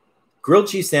making grilled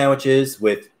cheese sandwiches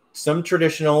with some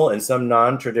traditional and some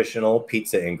non-traditional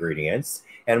pizza ingredients.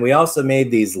 And we also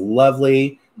made these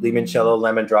lovely limoncello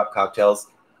lemon drop cocktails.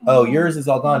 Oh, yours is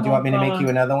all gone. Do you want me to make you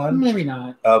another one? Maybe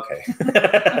not. Okay.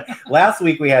 Last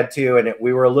week we had two, and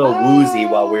we were a little woozy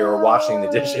while we were washing the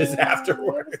dishes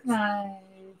afterwards. Nice.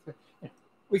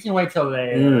 We can wait till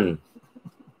later.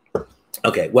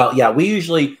 Okay. Well, yeah, we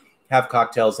usually have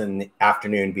cocktails in the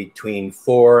afternoon between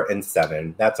 4 and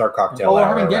 7. That's our cocktail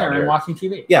hour. We're having dinner and watching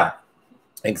TV. Yeah,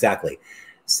 exactly.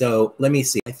 So let me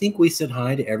see. I think we said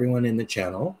hi to everyone in the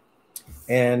channel,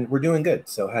 and we're doing good.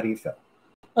 So how do you feel?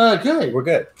 Good. We're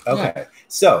good. Okay. Yeah.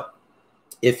 So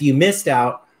if you missed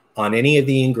out on any of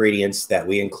the ingredients that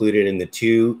we included in the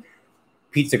 2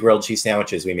 pizza grilled cheese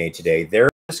sandwiches we made today, there's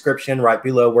a description right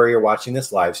below where you're watching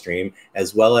this live stream,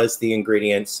 as well as the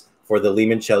ingredients for the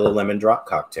Limoncello Lemon Drop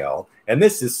Cocktail. And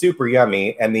this is super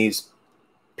yummy. And these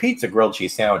pizza grilled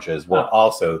cheese sandwiches were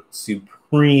also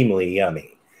supremely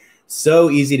yummy. So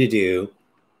easy to do.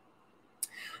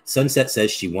 Sunset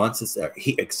says she wants us,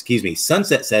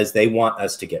 Sunset says they want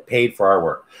us to get paid for our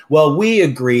work. Well, we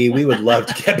agree. We would love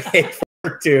to get paid for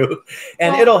it too.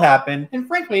 And it'll happen. And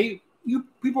frankly, you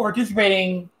people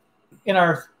participating in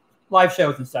our live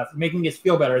shows and stuff, making us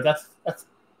feel better. That's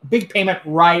big payment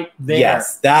right there.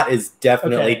 Yes, that is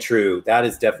definitely true. That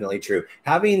is definitely true.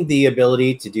 Having the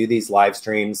ability to do these live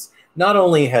streams not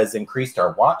only has increased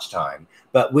our watch time,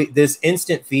 but this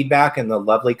instant feedback and the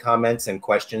lovely comments and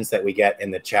questions that we get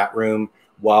in the chat room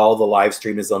while the live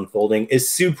stream is unfolding is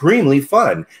supremely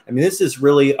fun. I mean, this is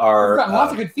really our We've gotten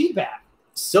lots of good feedback.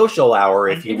 Social hour,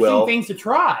 if you will. Things to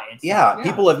try. Yeah,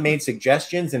 people have made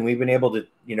suggestions, and we've been able to,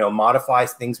 modify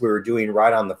things we were doing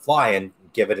right on the fly and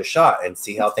give it a shot and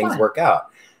see how things work out.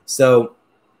 So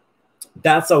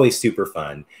that's always super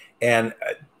fun. And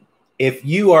if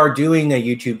you are doing a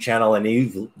YouTube channel and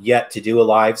you've yet to do a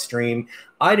live stream,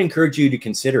 I'd encourage you to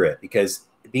consider it, because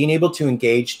being able to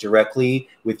engage directly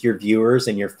with your viewers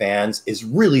and your fans is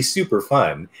really super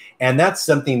fun. And that's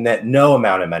something that no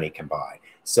amount of money can buy.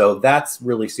 So that's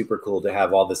really super cool to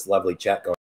have all this lovely chat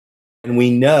going. And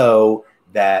we know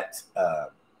that,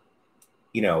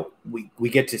 we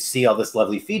get to see all this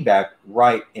lovely feedback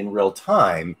right in real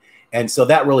time. And so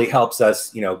that really helps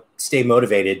us, stay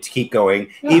motivated to keep going,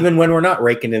 even when we're not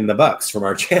raking in the bucks from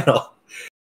our channel.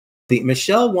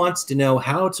 Michelle wants to know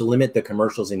how to limit the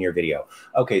commercials in your video.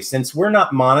 Okay, since we're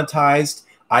not monetized,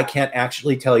 I can't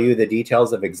actually tell you the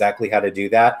details of exactly how to do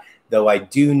that, though I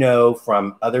do know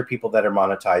from other people that are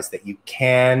monetized that you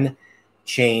can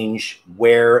change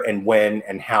where and when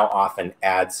and how often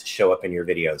ads show up in your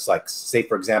videos. Like, say,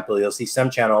 for example, you'll see some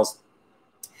channels,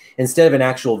 instead of an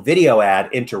actual video ad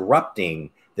interrupting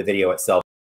the video itself,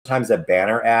 sometimes a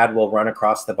banner ad will run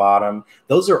across the bottom.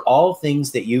 Those are all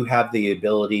things that you have the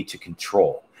ability to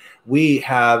control. We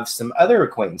have some other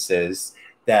acquaintances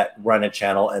that run a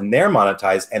channel and they're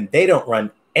monetized, and they don't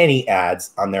run any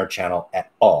ads on their channel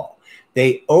at all.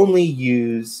 They only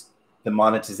use the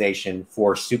monetization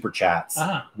for super chats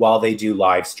while they do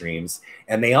live streams.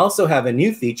 And they also have a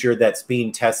new feature that's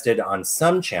being tested on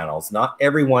some channels. Not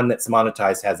everyone that's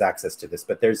monetized has access to this,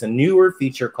 but there's a newer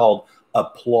feature called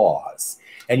applause.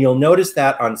 And you'll notice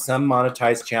that on some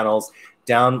monetized channels,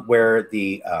 down where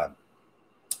the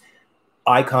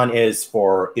icon is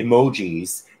for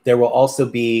emojis, there will also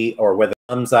be, or where the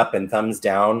thumbs up and thumbs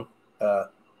down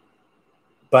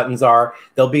buttons are,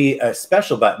 there'll be a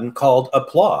special button called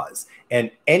applause. And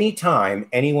anytime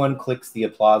anyone clicks the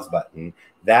applause button,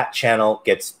 that channel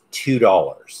gets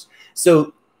 $2.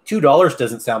 So $2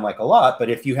 doesn't sound like a lot, but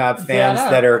if you have fans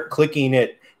that are clicking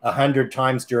it 100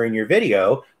 times during your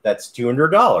video, that's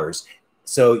 $200.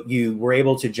 So you were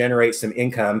able to generate some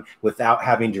income without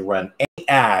having to run any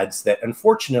ads that,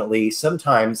 unfortunately,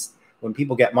 sometimes when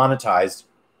people get monetized,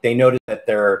 they notice that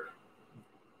their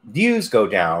views go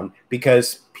down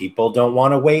because people don't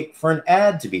want to wait for an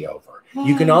ad to be over.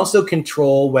 You can also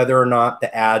control whether or not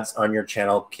the ads on your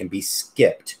channel can be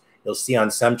skipped. You'll see on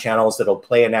some channels it'll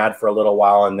play an ad for a little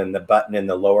while, and then the button in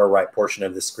the lower right portion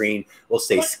of the screen will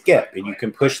say skip, and you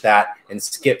can push that and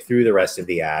skip through the rest of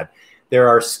the ad. There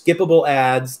are skippable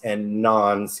ads and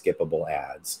non-skippable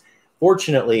ads.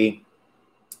 Fortunately,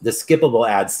 the skippable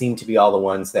ads seem to be all the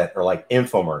ones that are like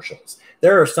infomercials.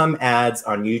 There are some ads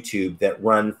on YouTube that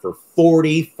run for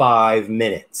 45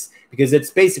 minutes because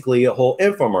it's basically a whole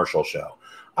infomercial show.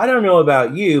 I don't know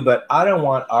about you, but I don't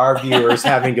want our viewers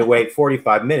having to wait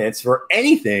 45 minutes for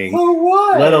anything,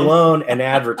 let alone an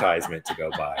advertisement to go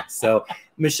by. So,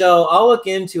 Michelle, I'll look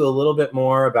into a little bit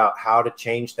more about how to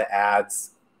change the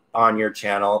ads on your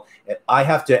channel. I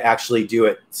have to actually do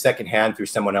it secondhand through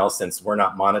someone else since we're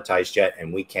not monetized yet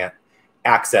and we can't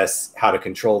access how to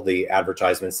control the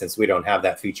advertisements since we don't have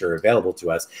that feature available to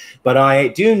us. But I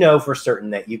do know for certain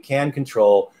that you can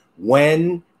control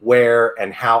when, where,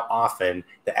 and how often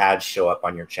the ads show up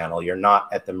on your channel. You're not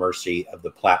at the mercy of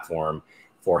the platform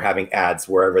for having ads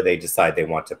wherever they decide they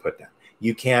want to put them.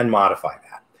 You can modify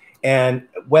that. And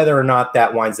whether or not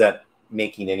that winds up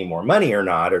making any more money or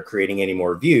not, or creating any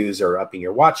more views or upping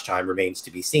your watch time remains to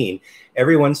be seen.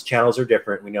 Everyone's channels are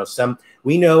different.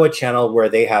 We know a channel where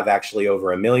they have actually over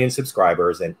 1 million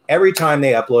subscribers, and every time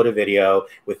they upload a video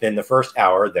within the first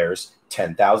hour, there's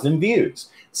 10,000 views.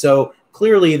 So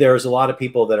clearly there's a lot of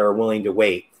people that are willing to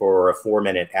wait for a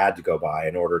 4-minute ad to go by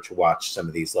in order to watch some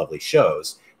of these lovely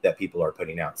shows that people are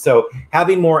putting out. So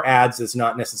having more ads is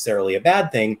not necessarily a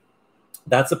bad thing.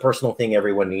 That's a personal thing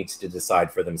everyone needs to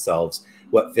decide for themselves,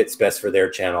 what fits best for their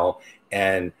channel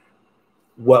and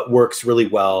what works really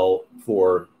well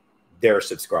for their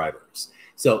subscribers.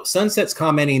 So Sunset's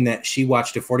commenting that she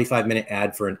watched a 45-minute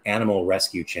ad for an animal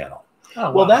rescue channel. Oh,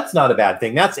 wow. Well, that's not a bad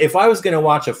thing. That's if I was going to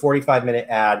watch a 45-minute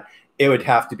ad, it would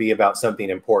have to be about something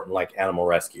important like animal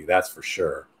rescue. That's for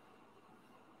sure.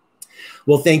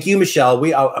 Well, thank you, Michelle.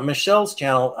 Michelle's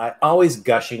channel, I always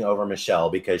gushing over Michelle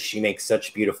because she makes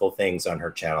such beautiful things on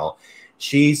her channel.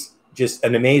 She's just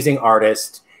an amazing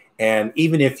artist. And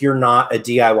even if you're not a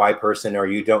DIY person or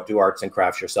you don't do arts and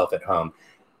crafts yourself at home,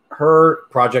 her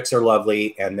projects are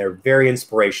lovely and they're very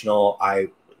inspirational. I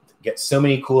get so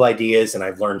many cool ideas and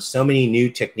I've learned so many new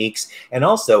techniques and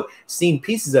also seen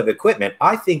pieces of equipment.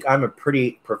 I think I'm we're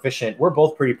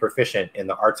both pretty proficient in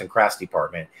the arts and crafts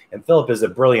department, and Philip is a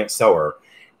brilliant sewer.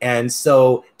 And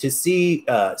so to see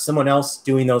someone else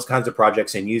doing those kinds of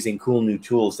projects and using cool new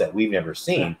tools that we've never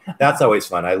seen, that's always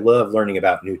fun. I love learning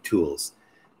about new tools.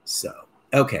 So,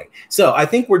 okay. So I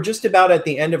think we're just about at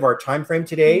the end of our time frame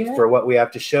today for what we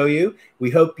have to show you. We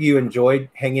hope you enjoyed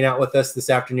hanging out with us this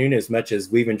afternoon as much as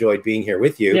we've enjoyed being here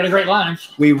with you. We had a great lunch.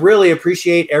 We really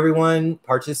appreciate everyone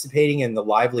participating in the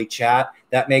lively chat.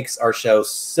 That makes our show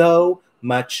so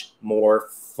much more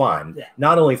fun.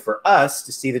 Not only for us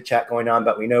to see the chat going on,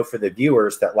 but we know for the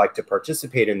viewers that like to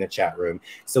participate in the chat room.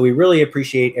 So we really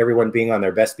appreciate everyone being on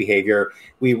their best behavior.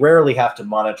 We rarely have to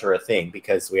monitor a thing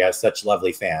because we have such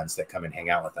lovely fans that come and hang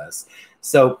out with us.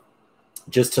 So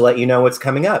just to let you know what's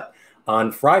coming up.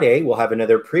 On Friday, we'll have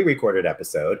another pre-recorded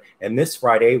episode. And this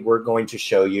Friday, we're going to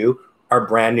show you our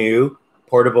brand new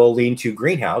portable lean-to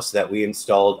greenhouse that we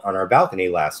installed on our balcony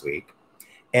last week.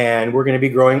 And we're going to be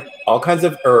growing all kinds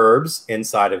of herbs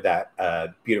inside of that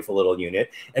beautiful little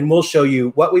unit. And we'll show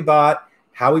you what we bought,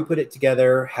 how we put it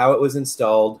together, how it was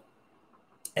installed.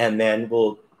 And then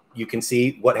you can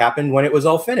see what happened when it was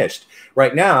all finished.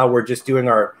 Right now, we're just doing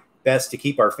our best to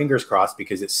keep our fingers crossed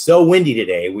because it's so windy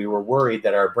today. We were worried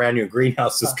that our brand new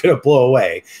greenhouse was going to blow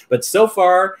away. But so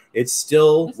far, it's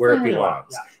still where it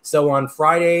belongs. Yeah. So on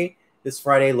this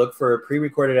Friday, look for a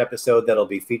pre-recorded episode that'll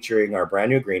be featuring our brand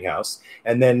new greenhouse.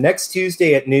 And then next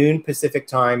Tuesday at noon Pacific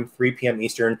time, 3 p.m.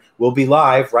 Eastern, we'll be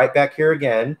live right back here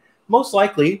again, most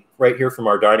likely right here from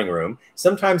our dining room.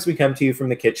 Sometimes we come to you from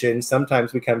the kitchen.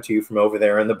 Sometimes we come to you from over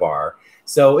there in the bar.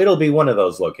 So it'll be one of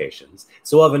those locations.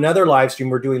 So we'll have another live stream.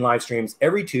 We're doing live streams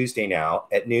every Tuesday now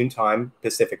at noon time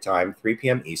Pacific time, 3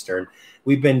 p.m. Eastern.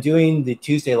 We've been doing the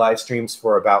Tuesday live streams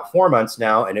for about 4 months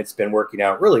now, and it's been working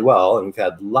out really well. And we've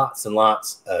had lots and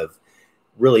lots of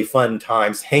really fun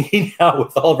times hanging out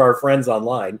with all of our friends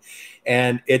online.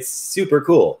 And it's super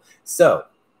cool. So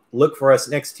look for us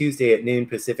next Tuesday at noon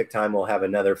Pacific time. We'll have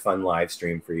another fun live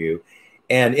stream for you.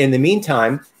 And in the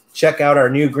meantime, check out our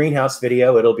new greenhouse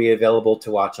video. It'll be available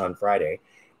to watch on Friday.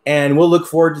 And we'll look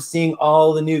forward to seeing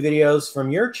all the new videos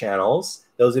from your channels.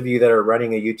 Those of you that are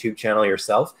running a YouTube channel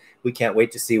yourself, we can't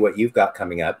wait to see what you've got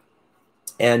coming up.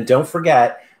 And don't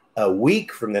forget, a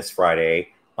week from this Friday,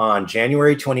 on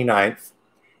January 29th,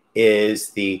 is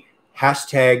the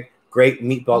hashtag Great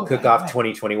Meatball Cook-Off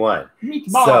 2021.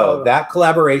 Meatball. So that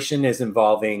collaboration is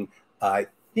involving, I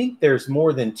think there's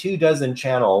more than 24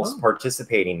 channels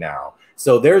participating now.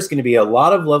 So there's going to be a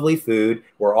lot of lovely food.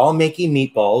 We're all making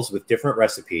meatballs with different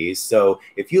recipes. So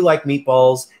if you like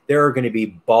meatballs, there are going to be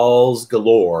balls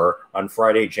galore on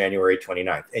Friday, January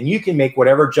 29th. And you can make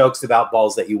whatever jokes about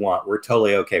balls that you want. We're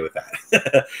totally okay with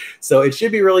that. So it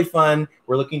should be really fun.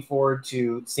 We're looking forward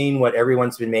to seeing what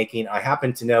everyone's been making. I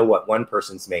happen to know what one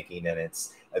person's making, and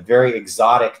it's a very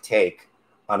exotic take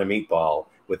on a meatball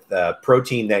with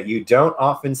protein that you don't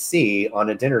often see on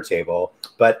a dinner table,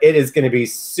 but it is going to be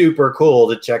super cool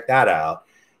to check that out.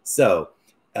 So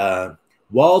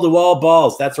wall-to-wall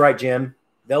balls. That's right, Jim.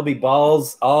 There'll be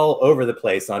balls all over the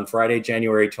place on Friday,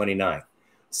 January 29th.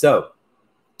 So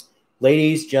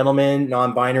ladies, gentlemen,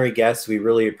 non-binary guests, we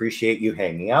really appreciate you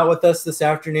hanging out with us this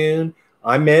afternoon.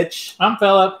 I'm Mitch. I'm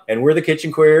Philip. And we're the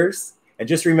Kitchen Queers. And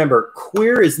just remember,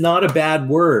 queer is not a bad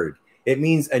word. It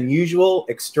means unusual,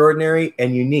 extraordinary,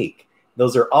 and unique.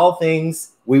 Those are all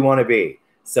things we want to be.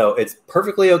 So it's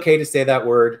perfectly okay to say that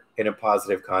word in a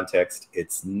positive context.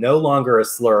 It's no longer a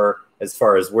slur as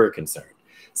far as we're concerned.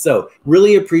 So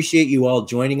really appreciate you all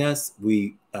joining us.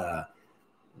 We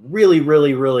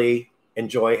really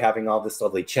enjoy having all this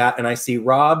lovely chat. And I see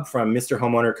Rob from Mr.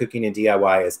 Homeowner Cooking and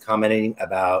DIY is commenting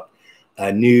about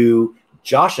a new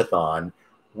Joshathon.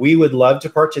 We would love to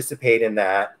participate in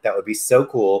that. That would be so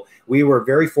cool. We were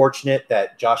very fortunate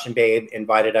that Josh and Babe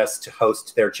invited us to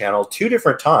host their channel 2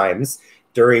 different times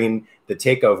during the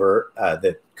takeover,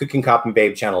 the Cooking Cop and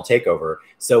Babe channel takeover.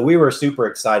 So we were super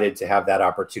excited to have that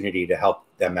opportunity to help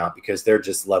them out because they're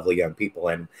just lovely young people.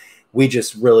 And we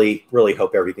just really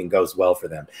hope everything goes well for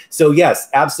them. So yes,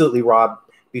 absolutely, Rob.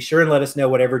 Be sure and let us know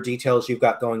whatever details you've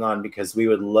got going on because we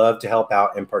would love to help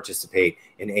out and participate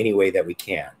in any way that we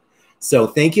can. So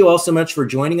thank you all so much for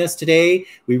joining us today.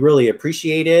 We really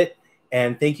appreciate it.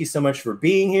 And thank you so much for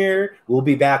being here. We'll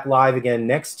be back live again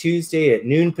next Tuesday at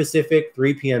noon Pacific,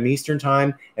 3 p.m. Eastern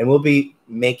time. And we'll be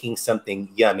making something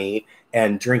yummy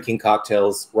and drinking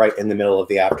cocktails right in the middle of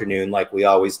the afternoon like we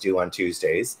always do on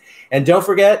Tuesdays. And don't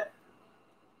forget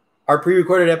our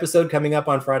pre-recorded episode coming up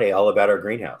on Friday, all about our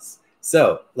greenhouse.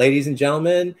 So ladies and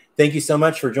gentlemen, thank you so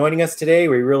much for joining us today.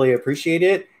 We really appreciate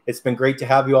it. It's been great to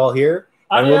have you all here.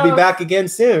 And we'll be back again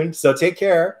soon. So take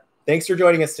care. Thanks for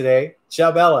joining us today.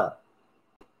 Ciao, Bella.